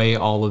when you weigh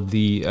all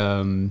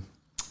the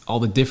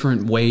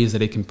different ways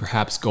that it can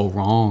perhaps go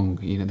wrong,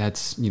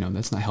 that's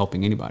not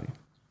helping anybody.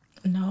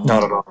 No,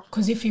 not at all.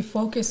 Because if you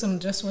focus on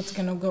just what's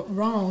gonna go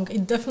wrong,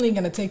 it's definitely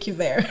gonna take you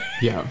there.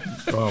 Yeah.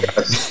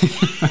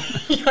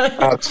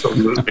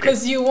 Absolutely.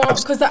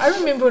 Because I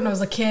remember when I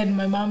was a kid,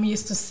 my mom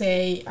used to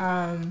say,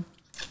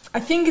 I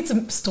think it's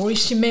a story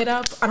she made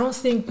up. I don't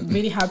think it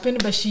really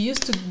happened, but she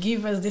used to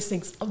give us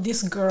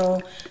this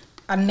girl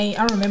a name.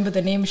 I don't remember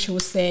the name. She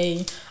would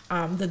say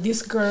that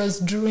this girl's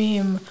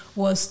dream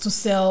was to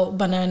sell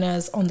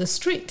bananas on the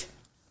street.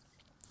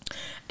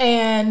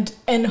 And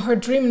her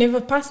dream never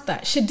passed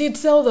that. She did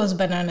sell those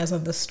bananas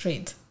on the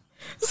street.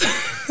 So,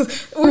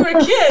 we were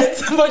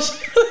kids, but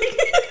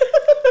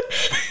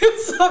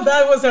so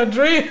that was her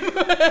dream.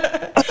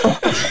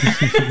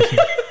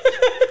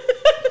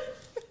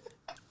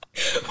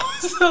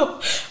 So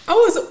I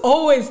was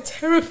always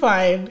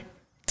terrified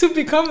to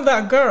become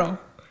that girl.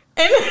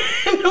 And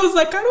I was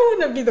like, I don't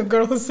want to be the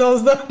girl who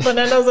sells the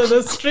bananas on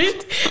the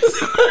street.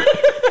 So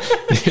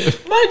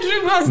my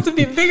dream has to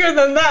be bigger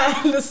than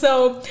that.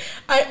 So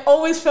I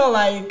always felt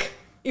like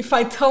if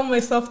I tell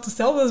myself to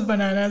sell those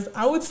bananas,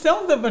 I would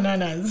sell the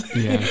bananas.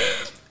 Yeah.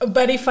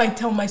 But if I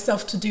tell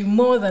myself to do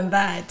more than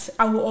that,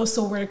 I will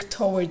also work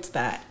towards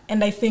that.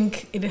 And I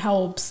think it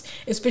helps,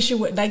 especially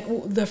with like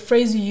the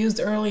phrase you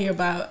used earlier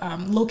about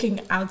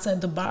looking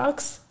outside the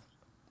box.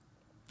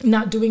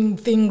 Not doing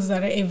things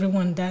that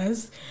everyone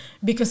does,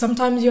 because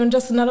sometimes you're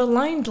just not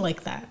aligned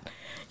like that.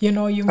 You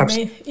know, you're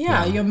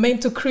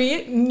meant to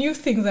create new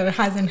things that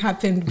hasn't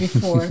happened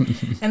before.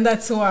 And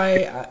that's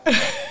why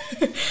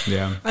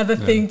other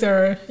things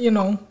are,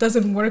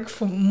 doesn't work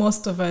for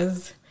most of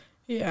us.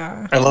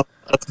 Yeah. I love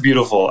that. That's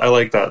beautiful. I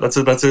like that. That's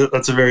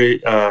a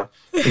very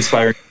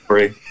inspiring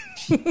story.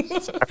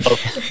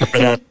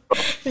 Banana.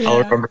 I'll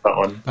remember that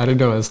one. I didn't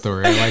know that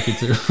story. I like it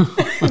too.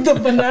 The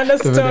banana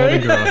The story. banana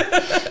girl.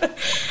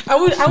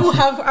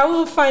 I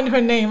will find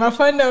her name. I'll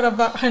find out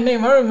about her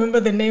name. I remember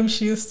the name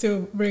she used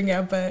to bring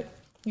up, but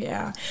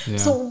yeah.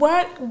 So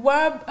what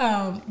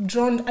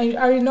drawn?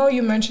 I know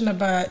you mentioned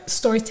about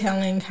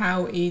storytelling,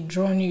 how it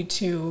drawn you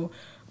to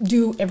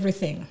do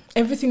everything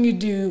you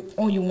do.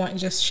 All you want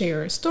is just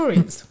share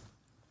stories.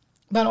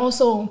 But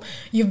also,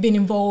 you've been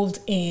involved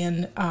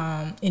in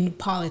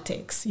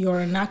politics. You're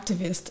an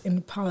activist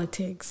in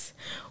politics.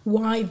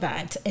 Why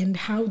that? And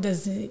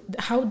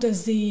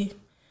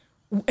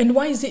and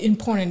why is it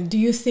important? Do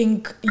you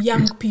think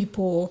young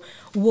people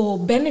will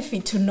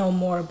benefit to know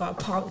more about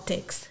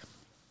politics?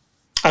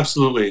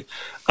 Absolutely.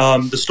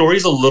 The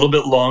story's a little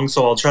bit long,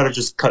 so I'll try to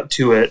just cut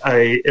to it.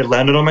 It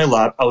landed on my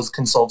lap. I was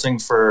consulting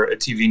for a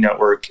TV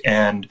network,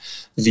 and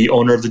the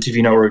owner of the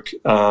TV network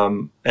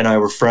and I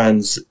were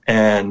friends.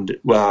 And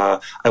I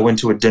went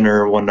to a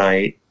dinner one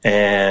night,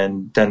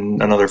 and then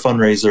another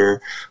fundraiser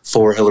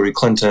for Hillary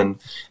Clinton.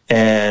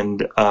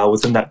 And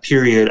within that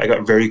period, I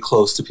got very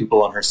close to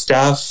people on her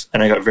staff,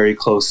 and I got very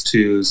close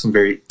to some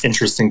very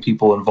interesting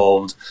people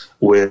involved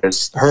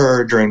with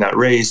her during that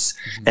race.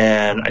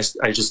 And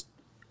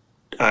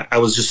I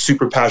was just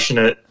super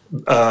passionate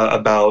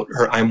about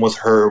her "I'm with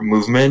her"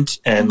 movement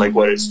and like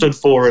what it stood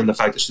for, and the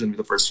fact that she's going to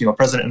be the first female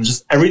president, and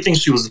just everything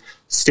she was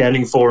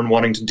standing for and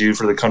wanting to do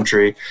for the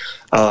country.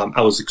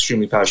 I was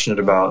extremely passionate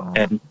about,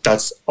 and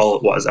that's all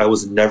it was. I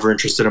was never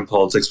interested in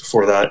politics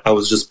before that. I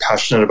was just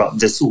passionate about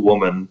this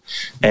woman,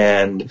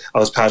 and I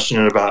was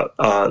passionate about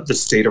the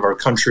state of our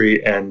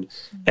country and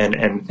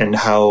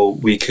how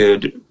we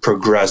could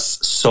progress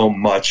so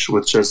much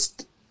with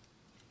just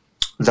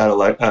that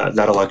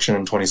election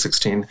in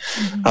 2016,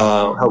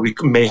 how we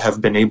may have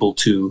been able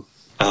to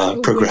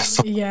progress.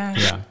 Yeah.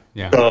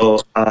 So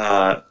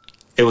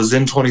it was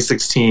in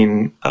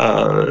 2016,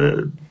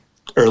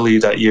 early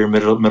that year,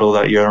 middle of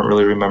that year. I don't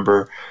really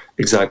remember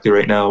exactly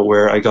right now,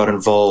 where I got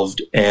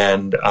involved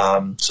and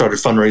started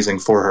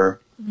fundraising for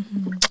her.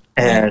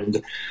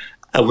 And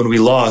when we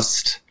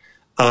lost,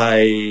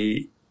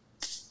 I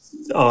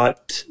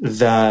thought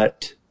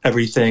that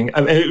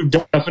it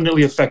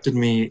definitely affected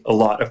me a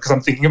lot, because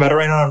I'm thinking about it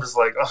right now. I'm just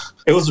like,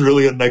 it was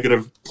really a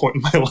negative point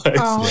in my life.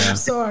 Oh, I'm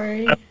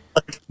sorry.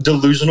 Like,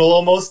 delusional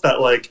almost, that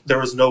like there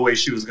was no way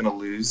she was going to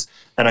lose.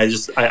 And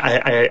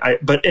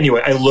but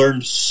anyway, I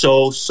learned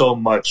so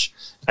much.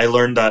 I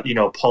learned that,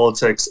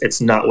 politics, it's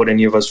not what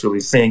any of us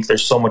really think.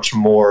 There's so much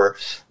more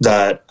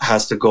that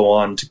has to go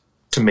on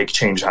to make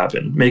change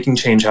happen. Making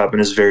change happen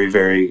is very,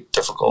 very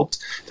difficult.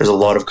 There's a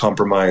lot of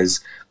compromise.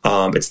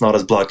 It's not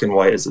as black and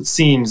white as it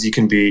seems. You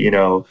can be,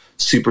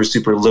 super,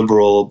 super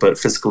liberal, but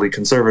fiscally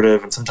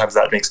conservative. And sometimes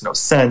that makes no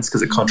sense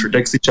because it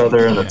contradicts each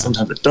other. And then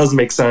sometimes it does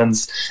make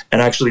sense. And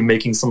actually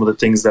making some of the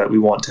things that we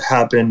want to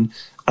happen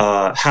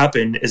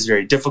is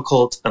very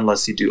difficult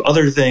unless you do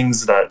other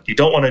things that you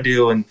don't want to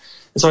do. And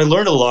so I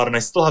learned a lot, and I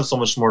still have so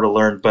much more to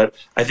learn. But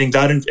I think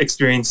that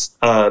experience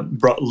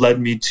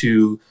led me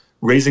to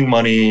raising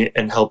money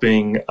and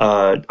helping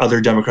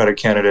other Democratic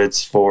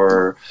candidates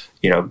for,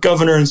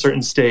 governor in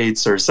certain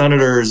states, or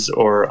senators,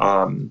 or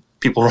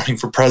people running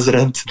for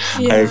president.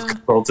 I've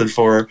consulted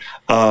for.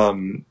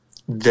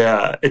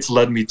 It's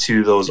led me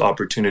to those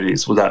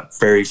opportunities with that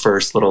very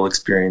first little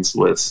experience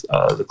with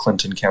the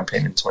Clinton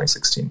campaign in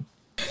 2016.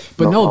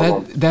 But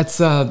that's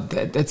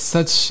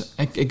such.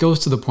 It goes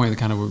to the point of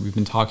kind of what we've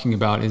been talking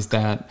about, is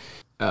that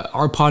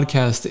our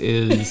podcast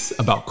is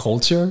about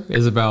culture.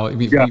 Is about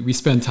we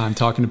spend time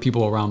talking to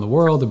people around the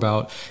world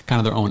about kind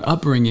of their own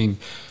upbringing,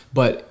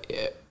 but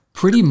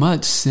pretty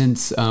much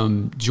since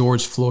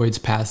George Floyd's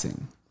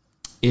passing,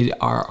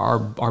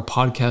 our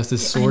podcast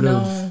is sort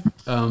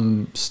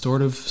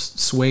of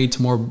swayed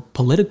to more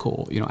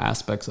political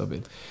aspects of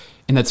it.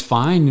 And that's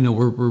fine.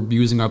 We're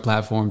using our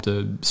platform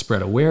to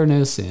spread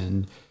awareness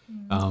and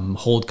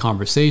hold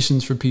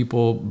conversations for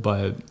people.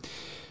 But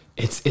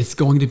it's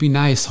going to be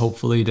nice,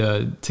 hopefully,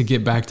 to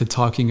get back to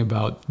talking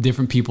about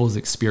different people's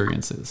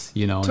experiences.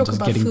 And just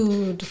about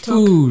getting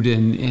food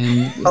and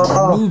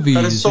movies.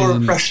 That is so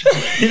refreshing.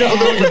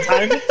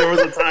 There was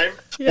a time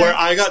where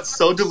I got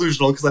so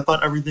delusional because I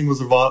thought everything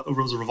was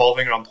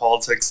revolving around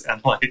politics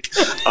and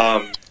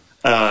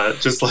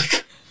just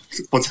like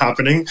what's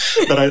happening,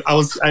 that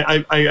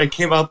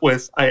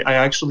I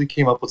actually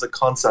came up with a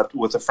concept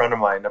with a friend of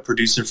mine, a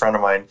producer friend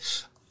of mine,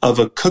 of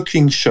a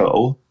cooking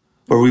show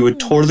where we would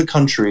tour the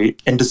country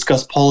and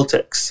discuss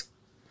politics.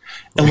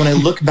 And when I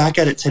look back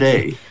at it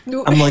today,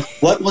 I'm like,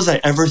 what was I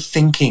ever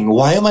thinking?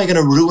 Why am I going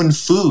to ruin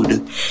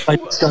food by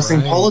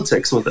discussing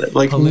politics with it?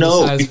 Like,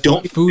 no, we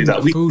don't do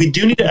that. We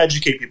do need to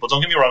educate people.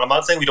 Don't get me wrong. I'm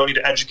not saying we don't need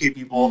to educate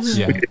people. We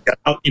need to get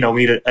out, we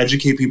need to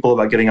educate people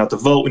about getting out the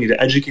vote. We need to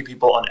educate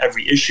people on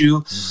every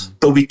issue,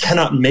 but we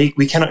cannot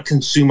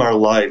consume our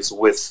lives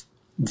with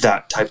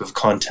that type of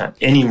content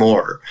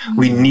anymore.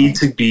 We need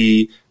to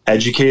be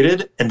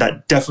educated, and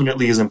that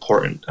definitely is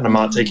important, and I'm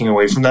not taking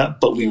away from that,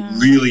 but we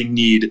really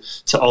need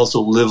to also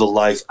live a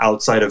life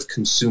outside of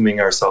consuming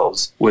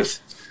ourselves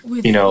with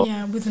with, you know,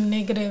 with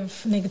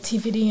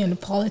negativity and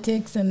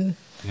politics and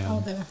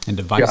all the and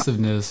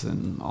divisiveness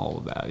and all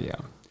of that. Yeah.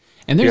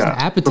 And there's an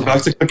appetite. We're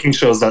back to cooking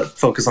shows that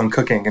focus on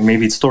cooking and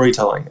maybe it's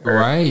storytelling.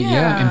 Right.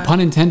 Yeah. And pun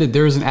intended,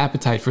 there is an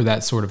appetite for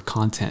that sort of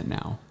content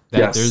now.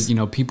 That there's, you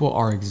know, people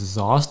are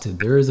exhausted.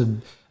 There is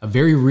a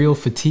very real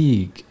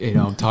fatigue, you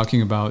know,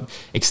 talking about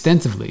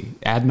extensively,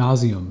 ad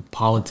nauseum,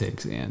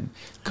 politics and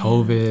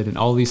COVID and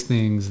all these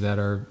things that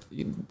are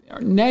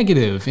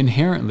negative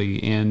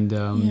inherently. And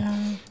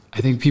I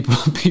think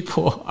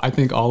people, I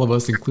think all of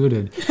us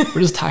included,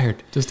 we're just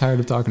tired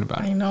of talking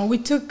about it. I know. We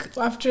took,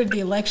 after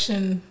the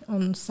election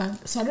on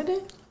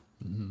Saturday,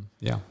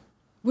 yeah,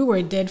 we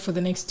were dead for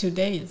the next 2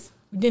 days.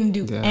 We didn't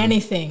do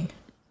anything.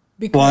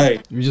 Why?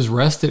 You just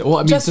rested. Well,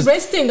 I mean, just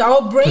resting.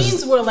 Our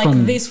brains were like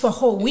this for a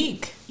whole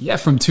week. Yeah,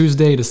 from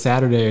Tuesday to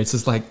Saturday, it's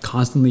just like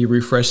constantly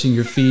refreshing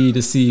your feed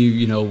to see,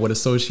 you know, what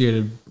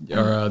Associated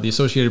or the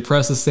Associated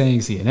Press is saying,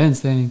 CNN's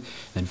saying.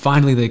 And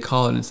finally they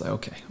call it and it's like,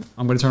 okay,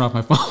 I'm going to turn off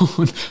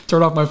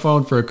my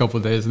phone, for a couple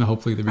of days and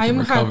hopefully we can recover.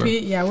 I'm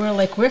happy. Yeah,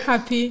 we're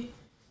happy.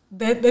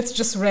 Let's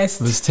just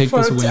rest. Let's take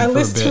this win at for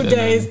least a bit 2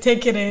 days,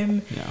 take it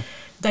in, yeah,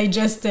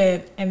 digest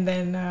it, and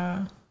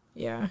then,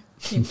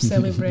 keep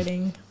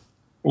celebrating.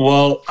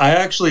 Well, I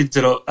actually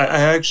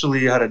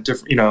had a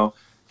different, you know,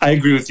 I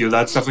agree with you.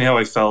 That's definitely how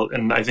I felt.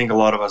 And I think a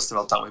lot of us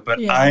felt that way. But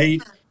I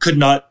could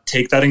not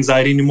take that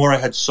anxiety anymore. I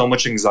had so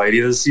much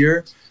anxiety this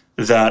year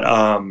that,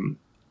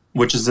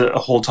 which is a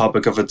whole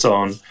topic of its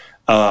own.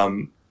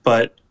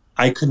 But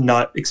I could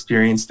not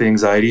experience the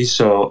anxiety.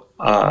 So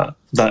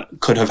that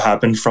could have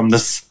happened from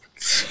this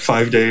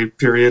 5-day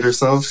period or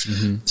so.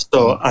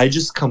 So I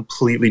just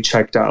completely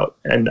checked out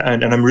and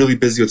I'm really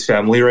busy with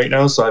family right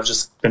now. So I've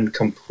just been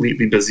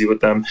completely busy with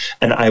them.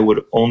 And I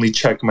would only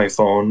check my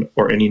phone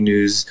or any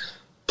news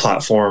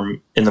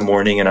platform in the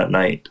morning and at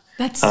night.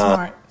 That's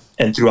smart.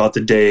 And throughout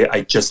the day,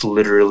 I just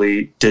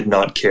literally did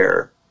not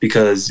care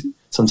because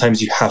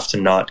sometimes you have to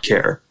not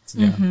care.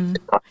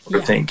 Not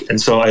overthink. And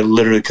so I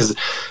literally, because,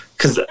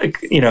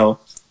 you know,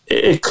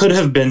 it could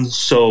have been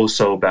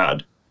so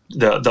bad.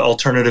 The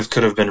alternative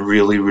could have been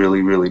really,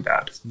 really, really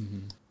bad.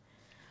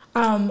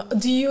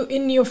 Do you,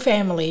 in your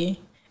family,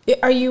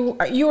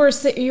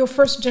 you're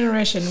first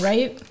generation,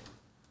 right?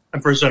 I'm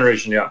first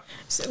generation, yeah.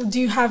 So do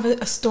you have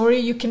a story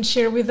you can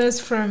share with us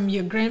from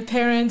your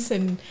grandparents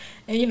and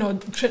you know,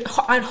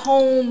 at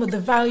home, the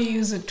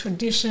values, the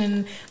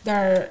tradition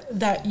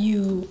that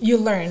you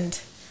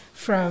learned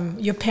from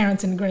your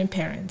parents and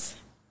grandparents?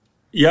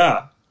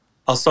 Yeah.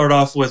 I'll start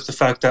off with the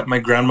fact that my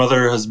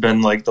grandmother has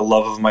been like the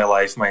love of my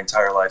life, my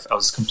entire life. I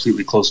was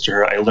completely close to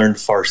her. I learned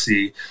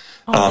Farsi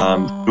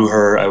through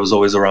her. I was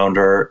always around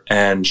her,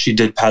 and she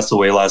did pass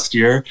away last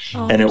year.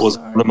 And it was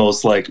one of the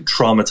most like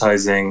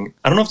traumatizing,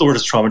 I don't know if the word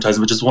is traumatizing,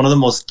 but just one of the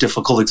most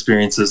difficult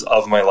experiences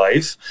of my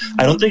life.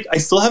 I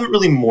still haven't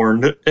really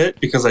mourned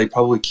it because I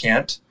probably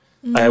can't.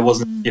 I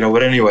wasn't, you know,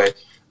 but anyway,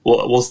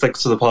 we'll stick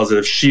to the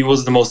positive. She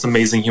was the most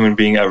amazing human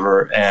being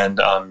ever. And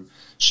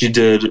she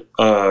did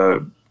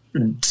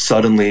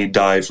suddenly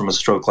died from a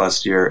stroke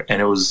last year, and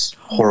it was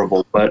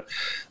horrible. But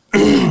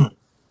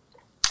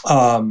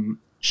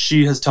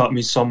she has taught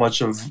me so much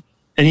of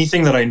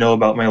anything that I know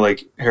about my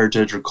like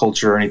heritage or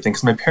culture or anything.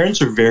 Because my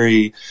parents are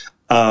very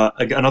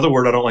another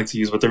word I don't like to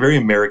use, but they're very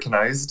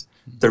Americanized.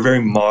 They're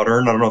very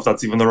modern. I don't know if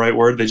that's even the right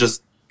word. They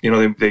just, you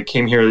know, they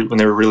came here when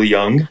they were really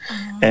young,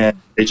 and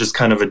they just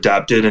kind of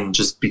adapted and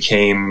just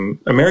became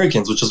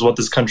Americans, which is what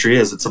this country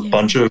is. It's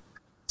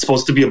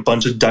supposed to be a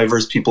bunch of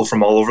diverse people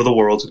from all over the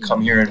world who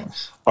come here and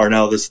are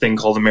now this thing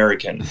called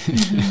American.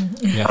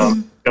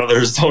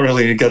 Others don't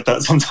really get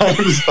that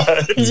sometimes,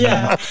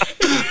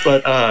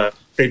 but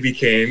they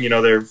became, you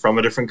know, they're from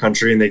a different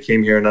country and they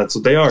came here and that's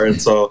what they are. And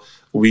so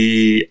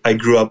I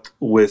grew up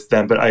with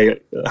them, but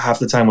half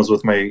the time was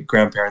with my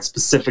grandparents,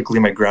 specifically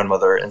my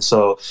grandmother. And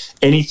so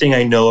anything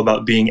I know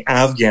about being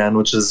Afghan,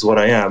 which is what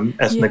I am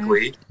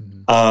ethnically,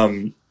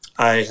 I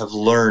have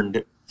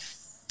learned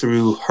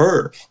through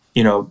her.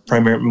 You know,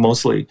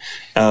 mostly,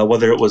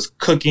 whether it was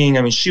cooking.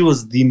 I mean, she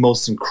was the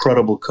most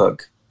incredible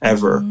cook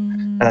ever.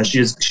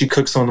 She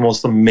cooked some of the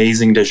most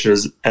amazing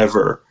dishes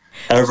ever.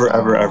 And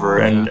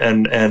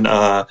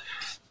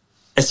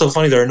it's so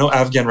funny. There are no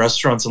Afghan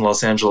restaurants in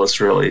Los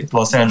Angeles, really.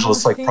 Los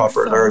Angeles, like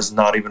proper, there is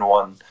not even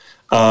one.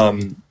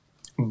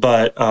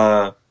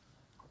 But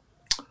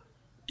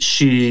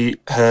she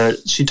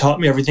taught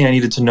me everything I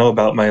needed to know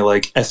about my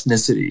like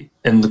ethnicity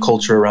and the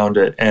culture around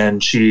it.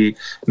 And she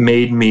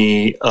made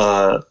me,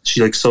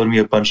 she like sewed me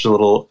a bunch of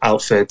little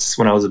outfits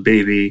when I was a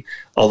baby,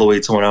 all the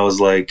way to when I was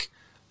like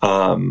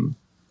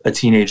a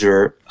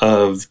teenager,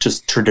 of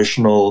just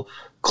traditional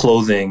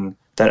clothing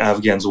that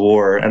Afghans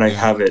wore. And I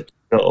have it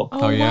still.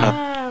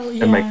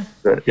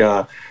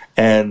 Wow.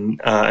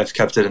 And I've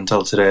kept it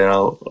until today, and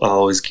I'll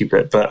always keep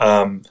it. But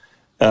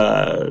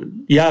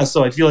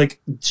so I feel like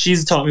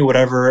she's taught me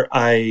whatever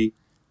I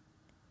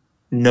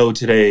know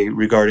today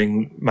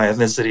regarding my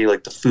ethnicity,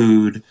 like the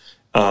food,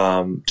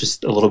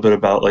 just a little bit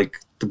about like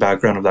the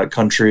background of that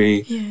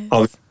country. Yes.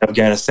 Obviously,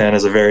 Afghanistan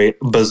is a very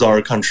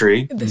bizarre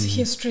country. This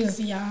history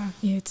is,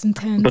 it's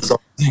intense. Bizarre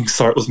things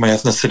start with my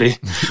ethnicity.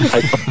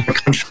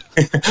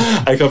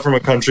 I come from a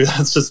country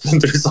that's just been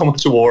through so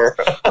much war.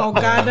 Oh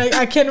God,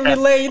 I can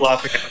relate.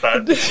 Laughing at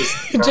that. It's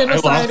just,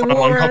 genocide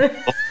war.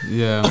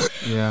 Yeah.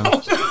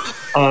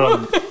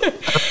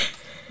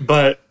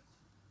 But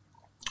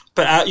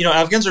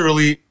Afghans are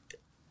really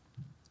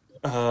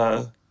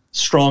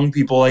strong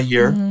people, I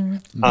hear.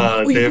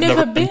 They've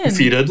never been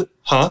defeated.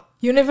 Huh?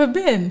 You've never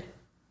been?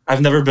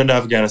 I've never been to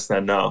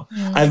Afghanistan, no.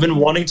 I've been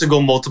wanting to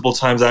go multiple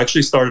times. I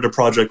actually started a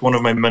project, one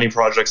of my many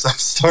projects I've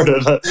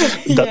started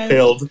that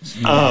failed,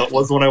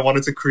 was when I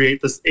wanted to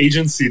create this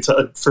agency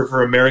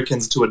for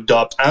Americans to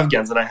adopt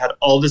Afghans. And I had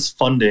all this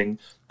funding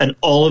and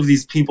all of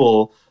these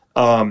people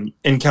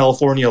in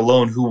California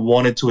alone who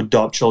wanted to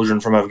adopt children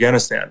from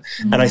Afghanistan.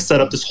 And I set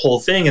up this whole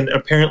thing. And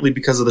apparently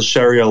because of the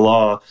Sharia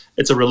law,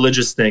 it's a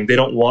religious thing. They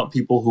don't want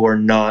people who are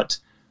not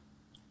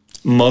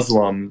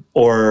Muslim,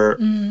 or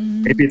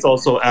maybe it's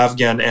also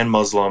Afghan and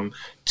Muslim,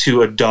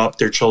 to adopt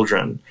their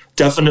children.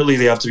 Definitely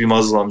they have to be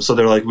Muslim. So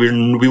they're like,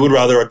 we would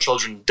rather our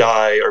children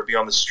die or be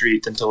on the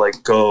street than to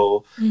like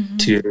go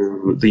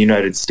to the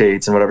United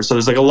States and whatever. So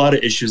there's like a lot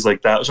of issues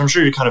like that, which I'm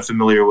sure you're kind of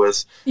familiar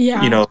with.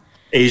 Yeah. You know,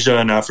 Asia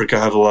and Africa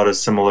have a lot of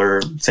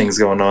similar things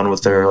going on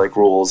with their like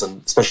rules,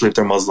 and especially if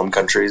they're Muslim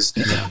countries.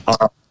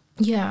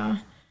 Yeah.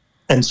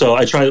 And so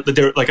I tried,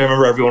 like, I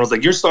remember everyone was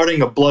like, you're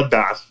starting a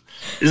bloodbath.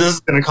 This is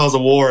going to cause a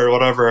war or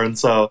whatever. And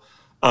so,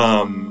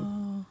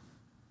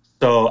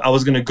 so I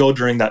was going to go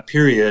during that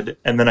period,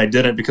 and then I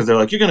didn't, because they're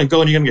like, you're going to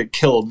go and you're going to get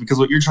killed, because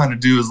what you're trying to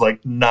do is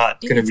like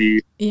not going to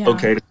be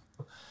okay.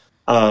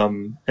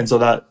 And so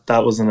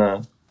that wasn't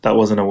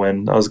a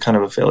win. That was kind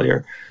of a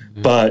failure.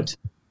 But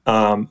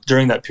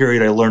during that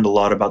period, I learned a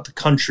lot about the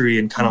country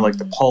and kind of like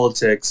the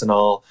politics and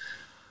all.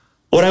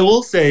 What I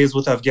will say is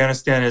with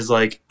Afghanistan is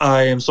like,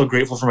 I am so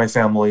grateful for my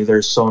family.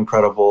 They're so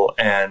incredible.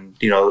 And,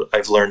 you know,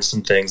 I've learned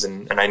some things,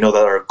 and I know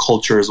that our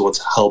culture is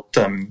what's helped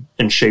them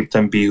and shaped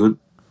them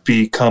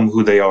become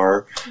who they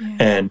are.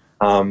 And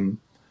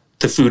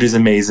the food is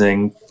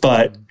amazing,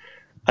 but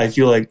I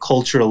feel like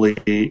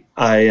culturally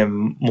I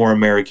am more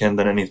American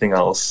than anything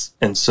else.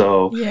 And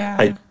so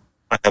I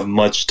have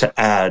much to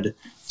add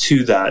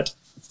to that.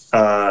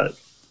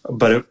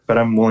 But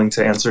I'm willing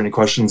to answer any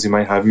questions you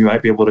might have. You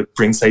might be able to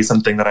say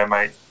something that I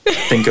might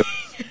think of.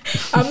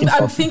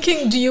 I'm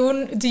thinking, do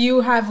you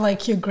have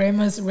like your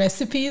grandma's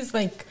recipes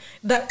like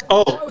that?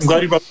 Oh, I'm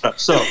glad you brought that up.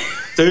 So,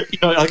 there, you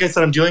know, like I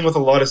said, I'm dealing with a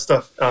lot of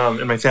stuff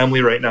in my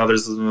family right now.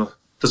 There's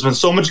been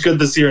so much good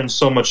this year and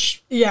so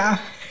much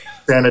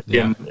sanity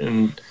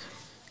and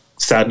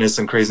sadness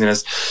and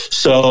craziness.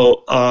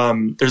 So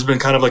there's been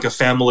kind of like a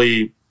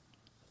family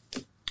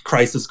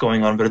crisis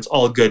going on, but it's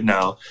all good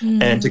now.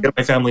 And to get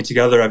my family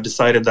together, I've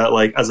decided that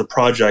like as a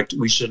project,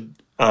 we should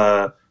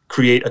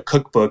create a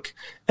cookbook,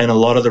 and a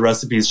lot of the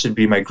recipes should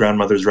be my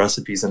grandmother's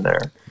recipes in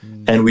there.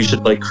 And we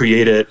should like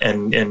create it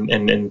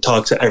and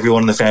talk to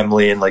everyone in the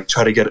family and like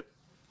try to get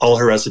all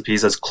her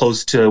recipes as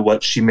close to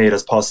what she made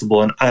as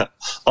possible. And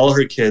all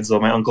her kids, so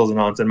my uncles and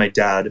aunts and my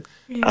dad,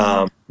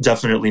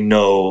 definitely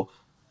know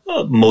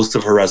most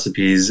of her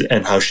recipes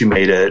and how she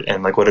made it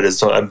and like what it is.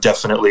 So I'm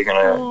definitely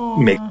gonna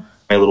make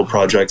my little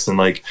projects and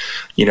like,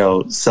 you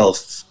know,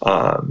 self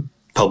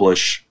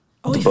publish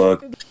the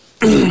book.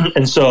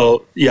 And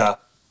so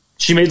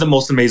she made the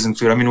most amazing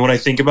food. I mean, when I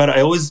think about it,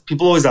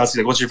 people always ask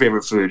you like, what's your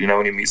favorite food, you know,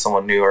 when you meet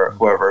someone new or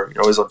whoever, you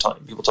always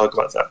people talk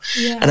about that.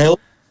 And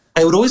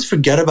I would always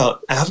forget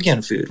about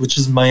Afghan food, which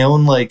is my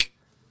own like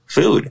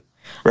food,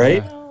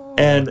 right?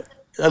 And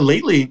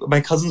lately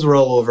my cousins were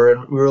all over,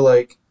 and we were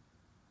like,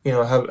 you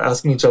know,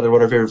 asking each other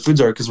what our favorite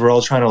foods are, because we're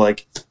all trying to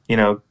like, you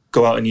know,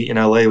 go out and eat in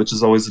LA, which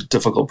is always a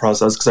difficult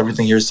process because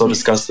everything here is so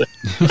disgusting.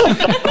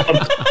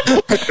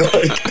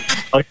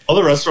 like all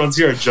the restaurants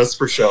here are just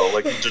for show.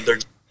 Like they're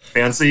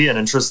fancy and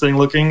interesting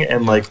looking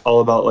and like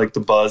all about like the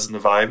buzz and the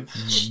vibe.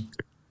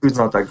 Food's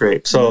not that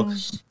great. So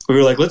we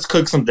were like, let's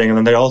cook something. And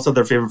then they all said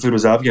their favorite food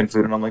was Afghan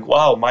food. And I'm like,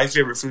 wow, my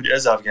favorite food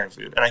is Afghan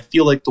food. And I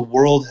feel like the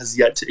world has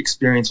yet to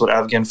experience what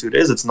Afghan food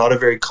is. It's not a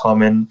very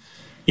common,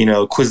 you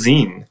know,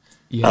 cuisine.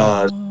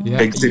 You're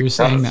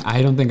saying that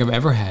I don't think I've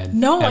ever had.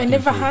 No, Afghan I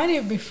never food. had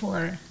it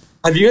before.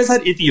 Have you guys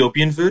had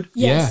Ethiopian food?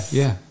 Yes,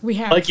 yeah, we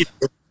have. Like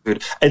Ethiopian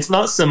food. It's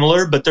not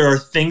similar, but there are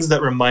things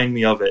that remind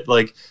me of it.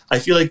 Like I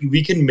feel like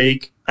we can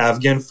make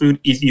Afghan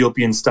food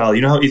Ethiopian style.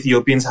 You know how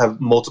Ethiopians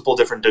have multiple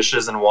different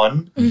dishes in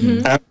one?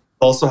 Afghans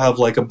also have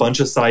like a bunch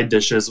of side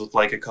dishes with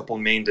like a couple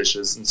main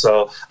dishes. And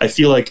so I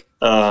feel like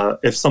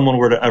if someone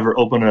were to ever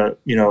open a,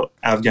 you know,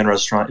 Afghan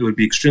restaurant, it would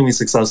be extremely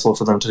successful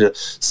for them to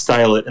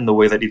style it in the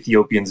way that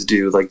Ethiopians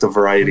do, like the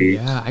variety.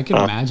 Yeah, I can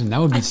imagine.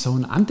 That would be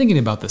so... I'm thinking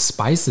about the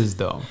spices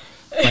though.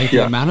 Like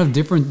the amount of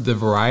the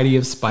variety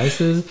of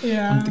spices.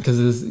 Because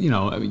there's, you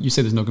know, you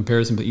say there's no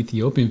comparison, but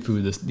Ethiopian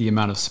food, the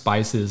amount of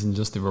spices and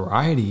just the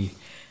variety.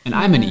 And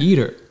I'm an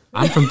eater.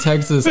 I'm from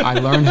Texas. I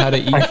learned how to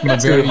eat from a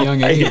very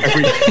young age.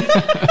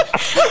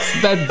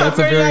 That's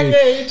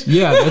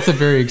a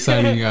very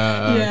exciting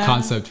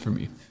concept for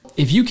me.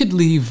 if you could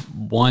leave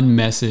one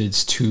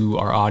message to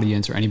our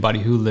audience or anybody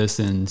who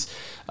listens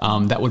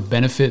that would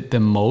benefit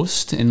them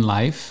most in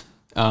life,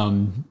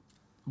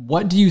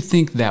 what do you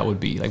think that would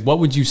be? Like, what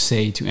would you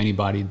say to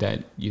anybody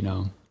that, you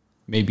know,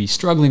 may be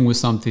struggling with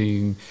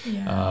something,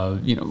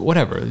 you know,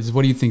 whatever?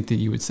 What do you think that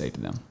you would say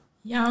to them?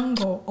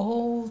 Young or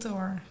old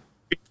or?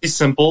 It's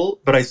simple,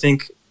 but I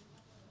think,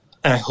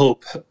 and I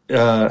hope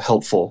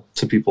helpful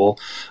to people.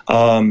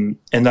 And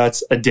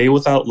that's a day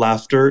without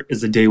laughter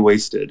is a day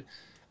wasted.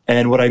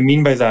 And what I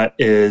mean by that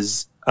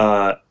is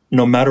no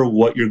matter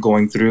what you're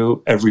going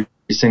through every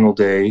single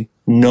day,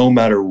 no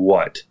matter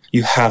what,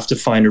 you have to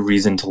find a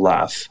reason to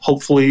laugh.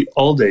 Hopefully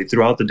all day,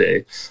 throughout the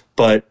day,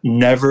 but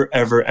never,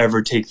 ever,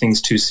 ever take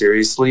things too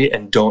seriously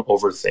and don't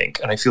overthink.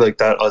 And I feel like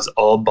that is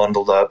all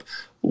bundled up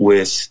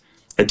with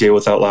a day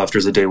without laughter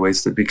is a day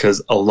wasted,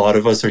 because a lot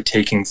of us are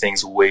taking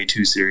things way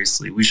too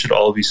seriously. We should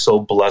all be so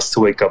blessed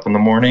to wake up in the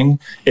morning.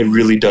 It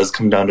really does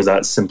come down to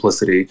that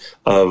simplicity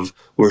of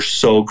we're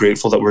so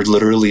grateful that we're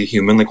literally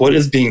human. Like, what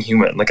is being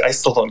human? Like, I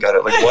still don't get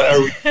it. Like, what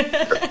are we?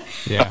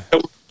 Yeah.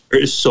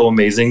 It is so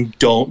amazing.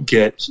 Don't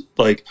get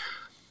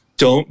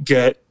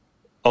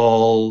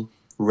all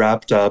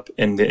wrapped up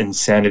in the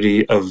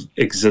insanity of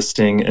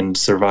existing and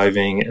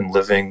surviving and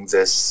living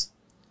this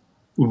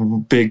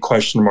big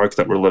question mark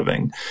that we're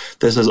living.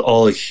 This is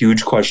all a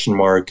huge question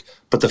mark,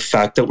 but the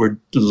fact that we're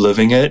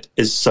living it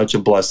is such a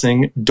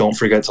blessing. Don't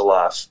forget to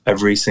laugh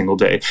every single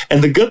day.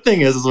 And the good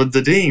thing is with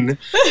Dydine,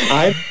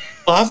 I'm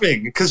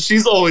laughing because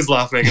she's always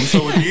laughing, and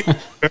so with you,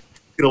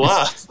 to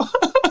laugh.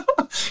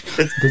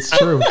 That's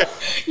true.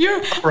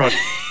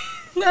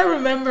 I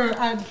remember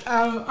at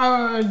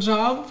our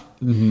job.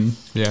 Mm-hmm.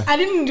 Yeah. I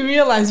didn't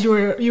realize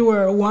you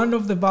were one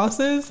of the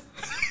bosses.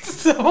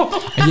 So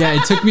yeah,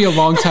 it took me a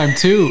long time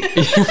too.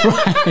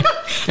 Right.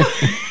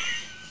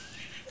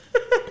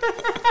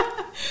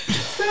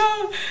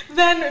 So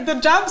then the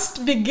job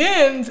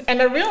begins,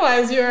 and I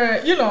realize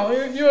you're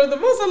the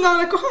boss, and I'm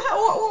like,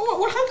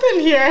 what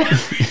happened here?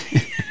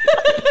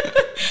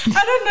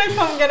 I don't know if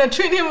I'm gonna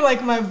treat him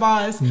like my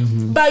boss,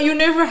 but you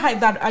never had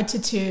that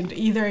attitude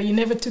either. You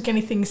never took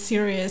anything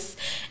serious,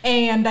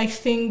 and I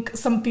think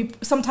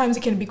sometimes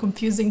it can be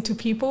confusing to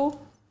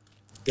people.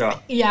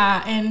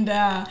 Yeah, and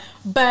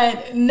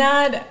but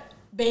not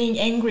being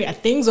angry at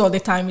things all the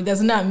time, it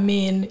does not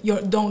mean you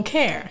don't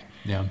care.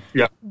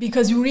 Yeah.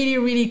 Because you really,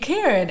 really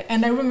cared.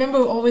 And I remember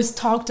we always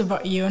talked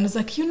about you, and it's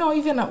like,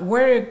 even at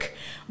work,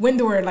 when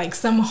there were like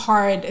some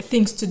hard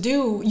things to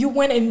do, you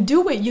went and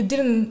do it. You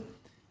didn't.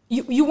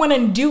 You want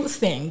to do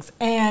things,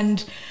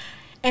 and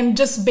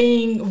just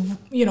being,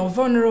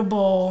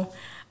 vulnerable,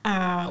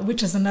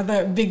 which is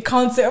another big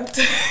concept,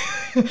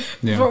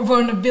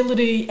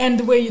 vulnerability, and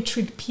the way you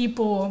treat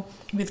people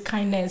with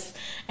kindness,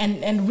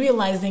 and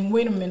realizing,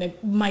 wait a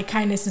minute, my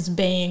kindness is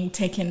being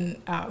taken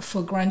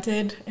for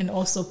granted, and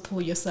also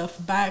pull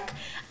yourself back.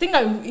 I think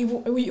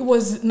it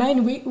was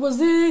 9 weeks. Was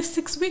it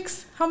 6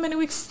 weeks? How many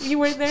weeks you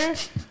were there?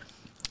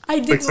 I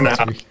did.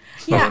 6.5.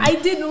 Yeah, I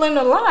did learn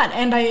a lot,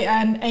 and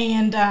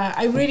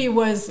I really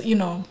was,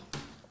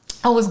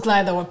 I was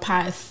glad our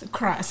paths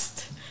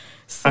crossed.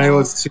 So, I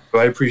was too.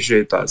 I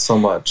appreciate that so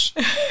much.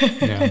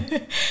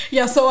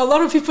 Yeah. So a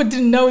lot of people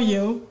didn't know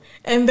you,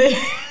 and they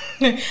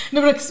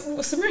were like,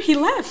 Samir, he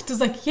left. It's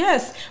like,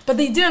 yes, but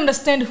they didn't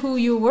understand who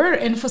you were,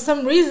 and for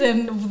some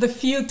reason, the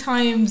few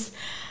times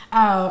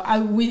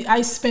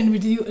I spent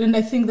with you, and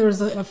I think there was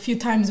a few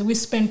times we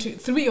spent,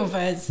 three of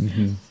us.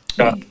 Mm-hmm.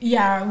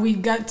 We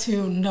got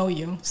to know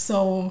you.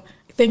 So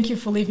thank you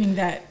for leaving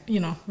that,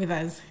 with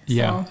us.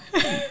 Yeah.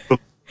 So.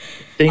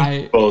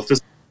 Thank you both. This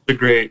was a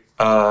great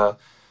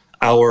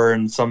hour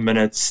and some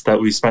minutes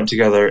that we spent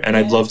together, and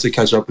I'd love to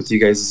catch up with you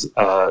guys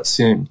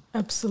soon.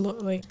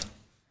 Absolutely.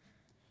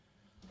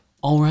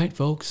 All right,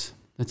 folks.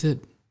 That's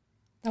it.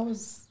 That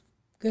was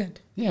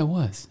good. Yeah, it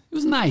was. It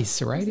was nice,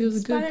 right? It was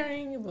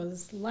inspiring. It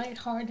was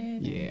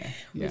lighthearted. Yeah.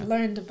 We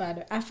learned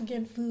about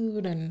Afghan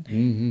food and.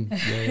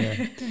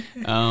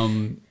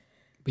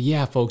 But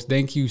yeah, folks,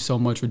 thank you so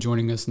much for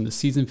joining us in the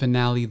season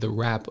finale, the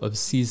wrap of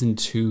season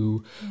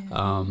 2.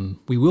 Yeah.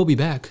 We will be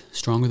back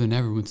stronger than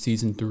ever with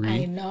season 3.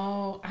 I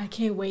know. I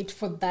can't wait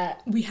for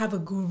that. We have a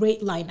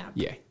great lineup.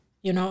 Yeah.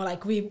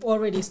 We've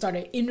already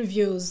started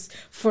interviews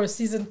for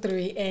season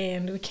 3,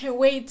 and we can't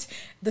wait.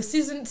 The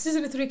season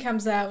 3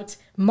 comes out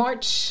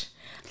March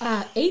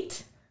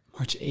 8th.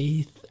 March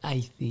 8th, I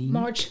think.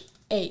 March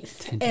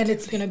 8th. And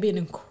it's going to be an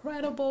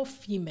incredible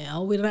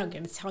female. We're not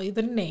going to tell you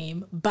the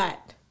name,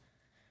 but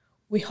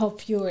we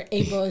hope you're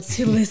able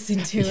to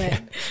listen to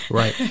it.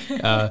 Right.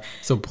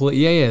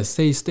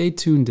 Stay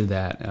tuned to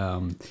that.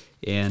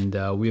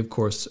 And we, of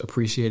course,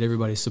 appreciate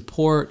everybody's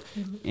support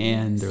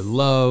and their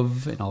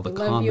love and all the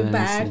comments. Love you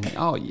back. And,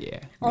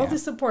 all the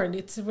support.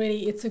 It's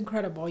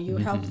incredible. You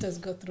helped us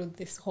go through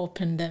this whole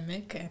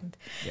pandemic, and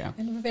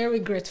we're very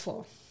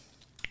grateful.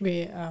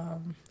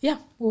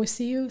 We'll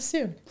see you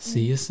soon.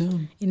 See you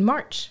soon. In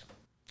March.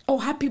 Oh,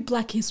 happy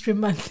Black History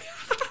Month.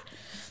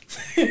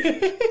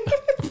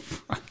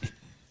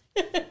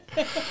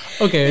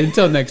 Okay,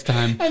 until next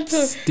time,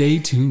 stay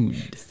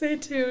tuned. Stay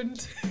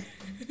tuned.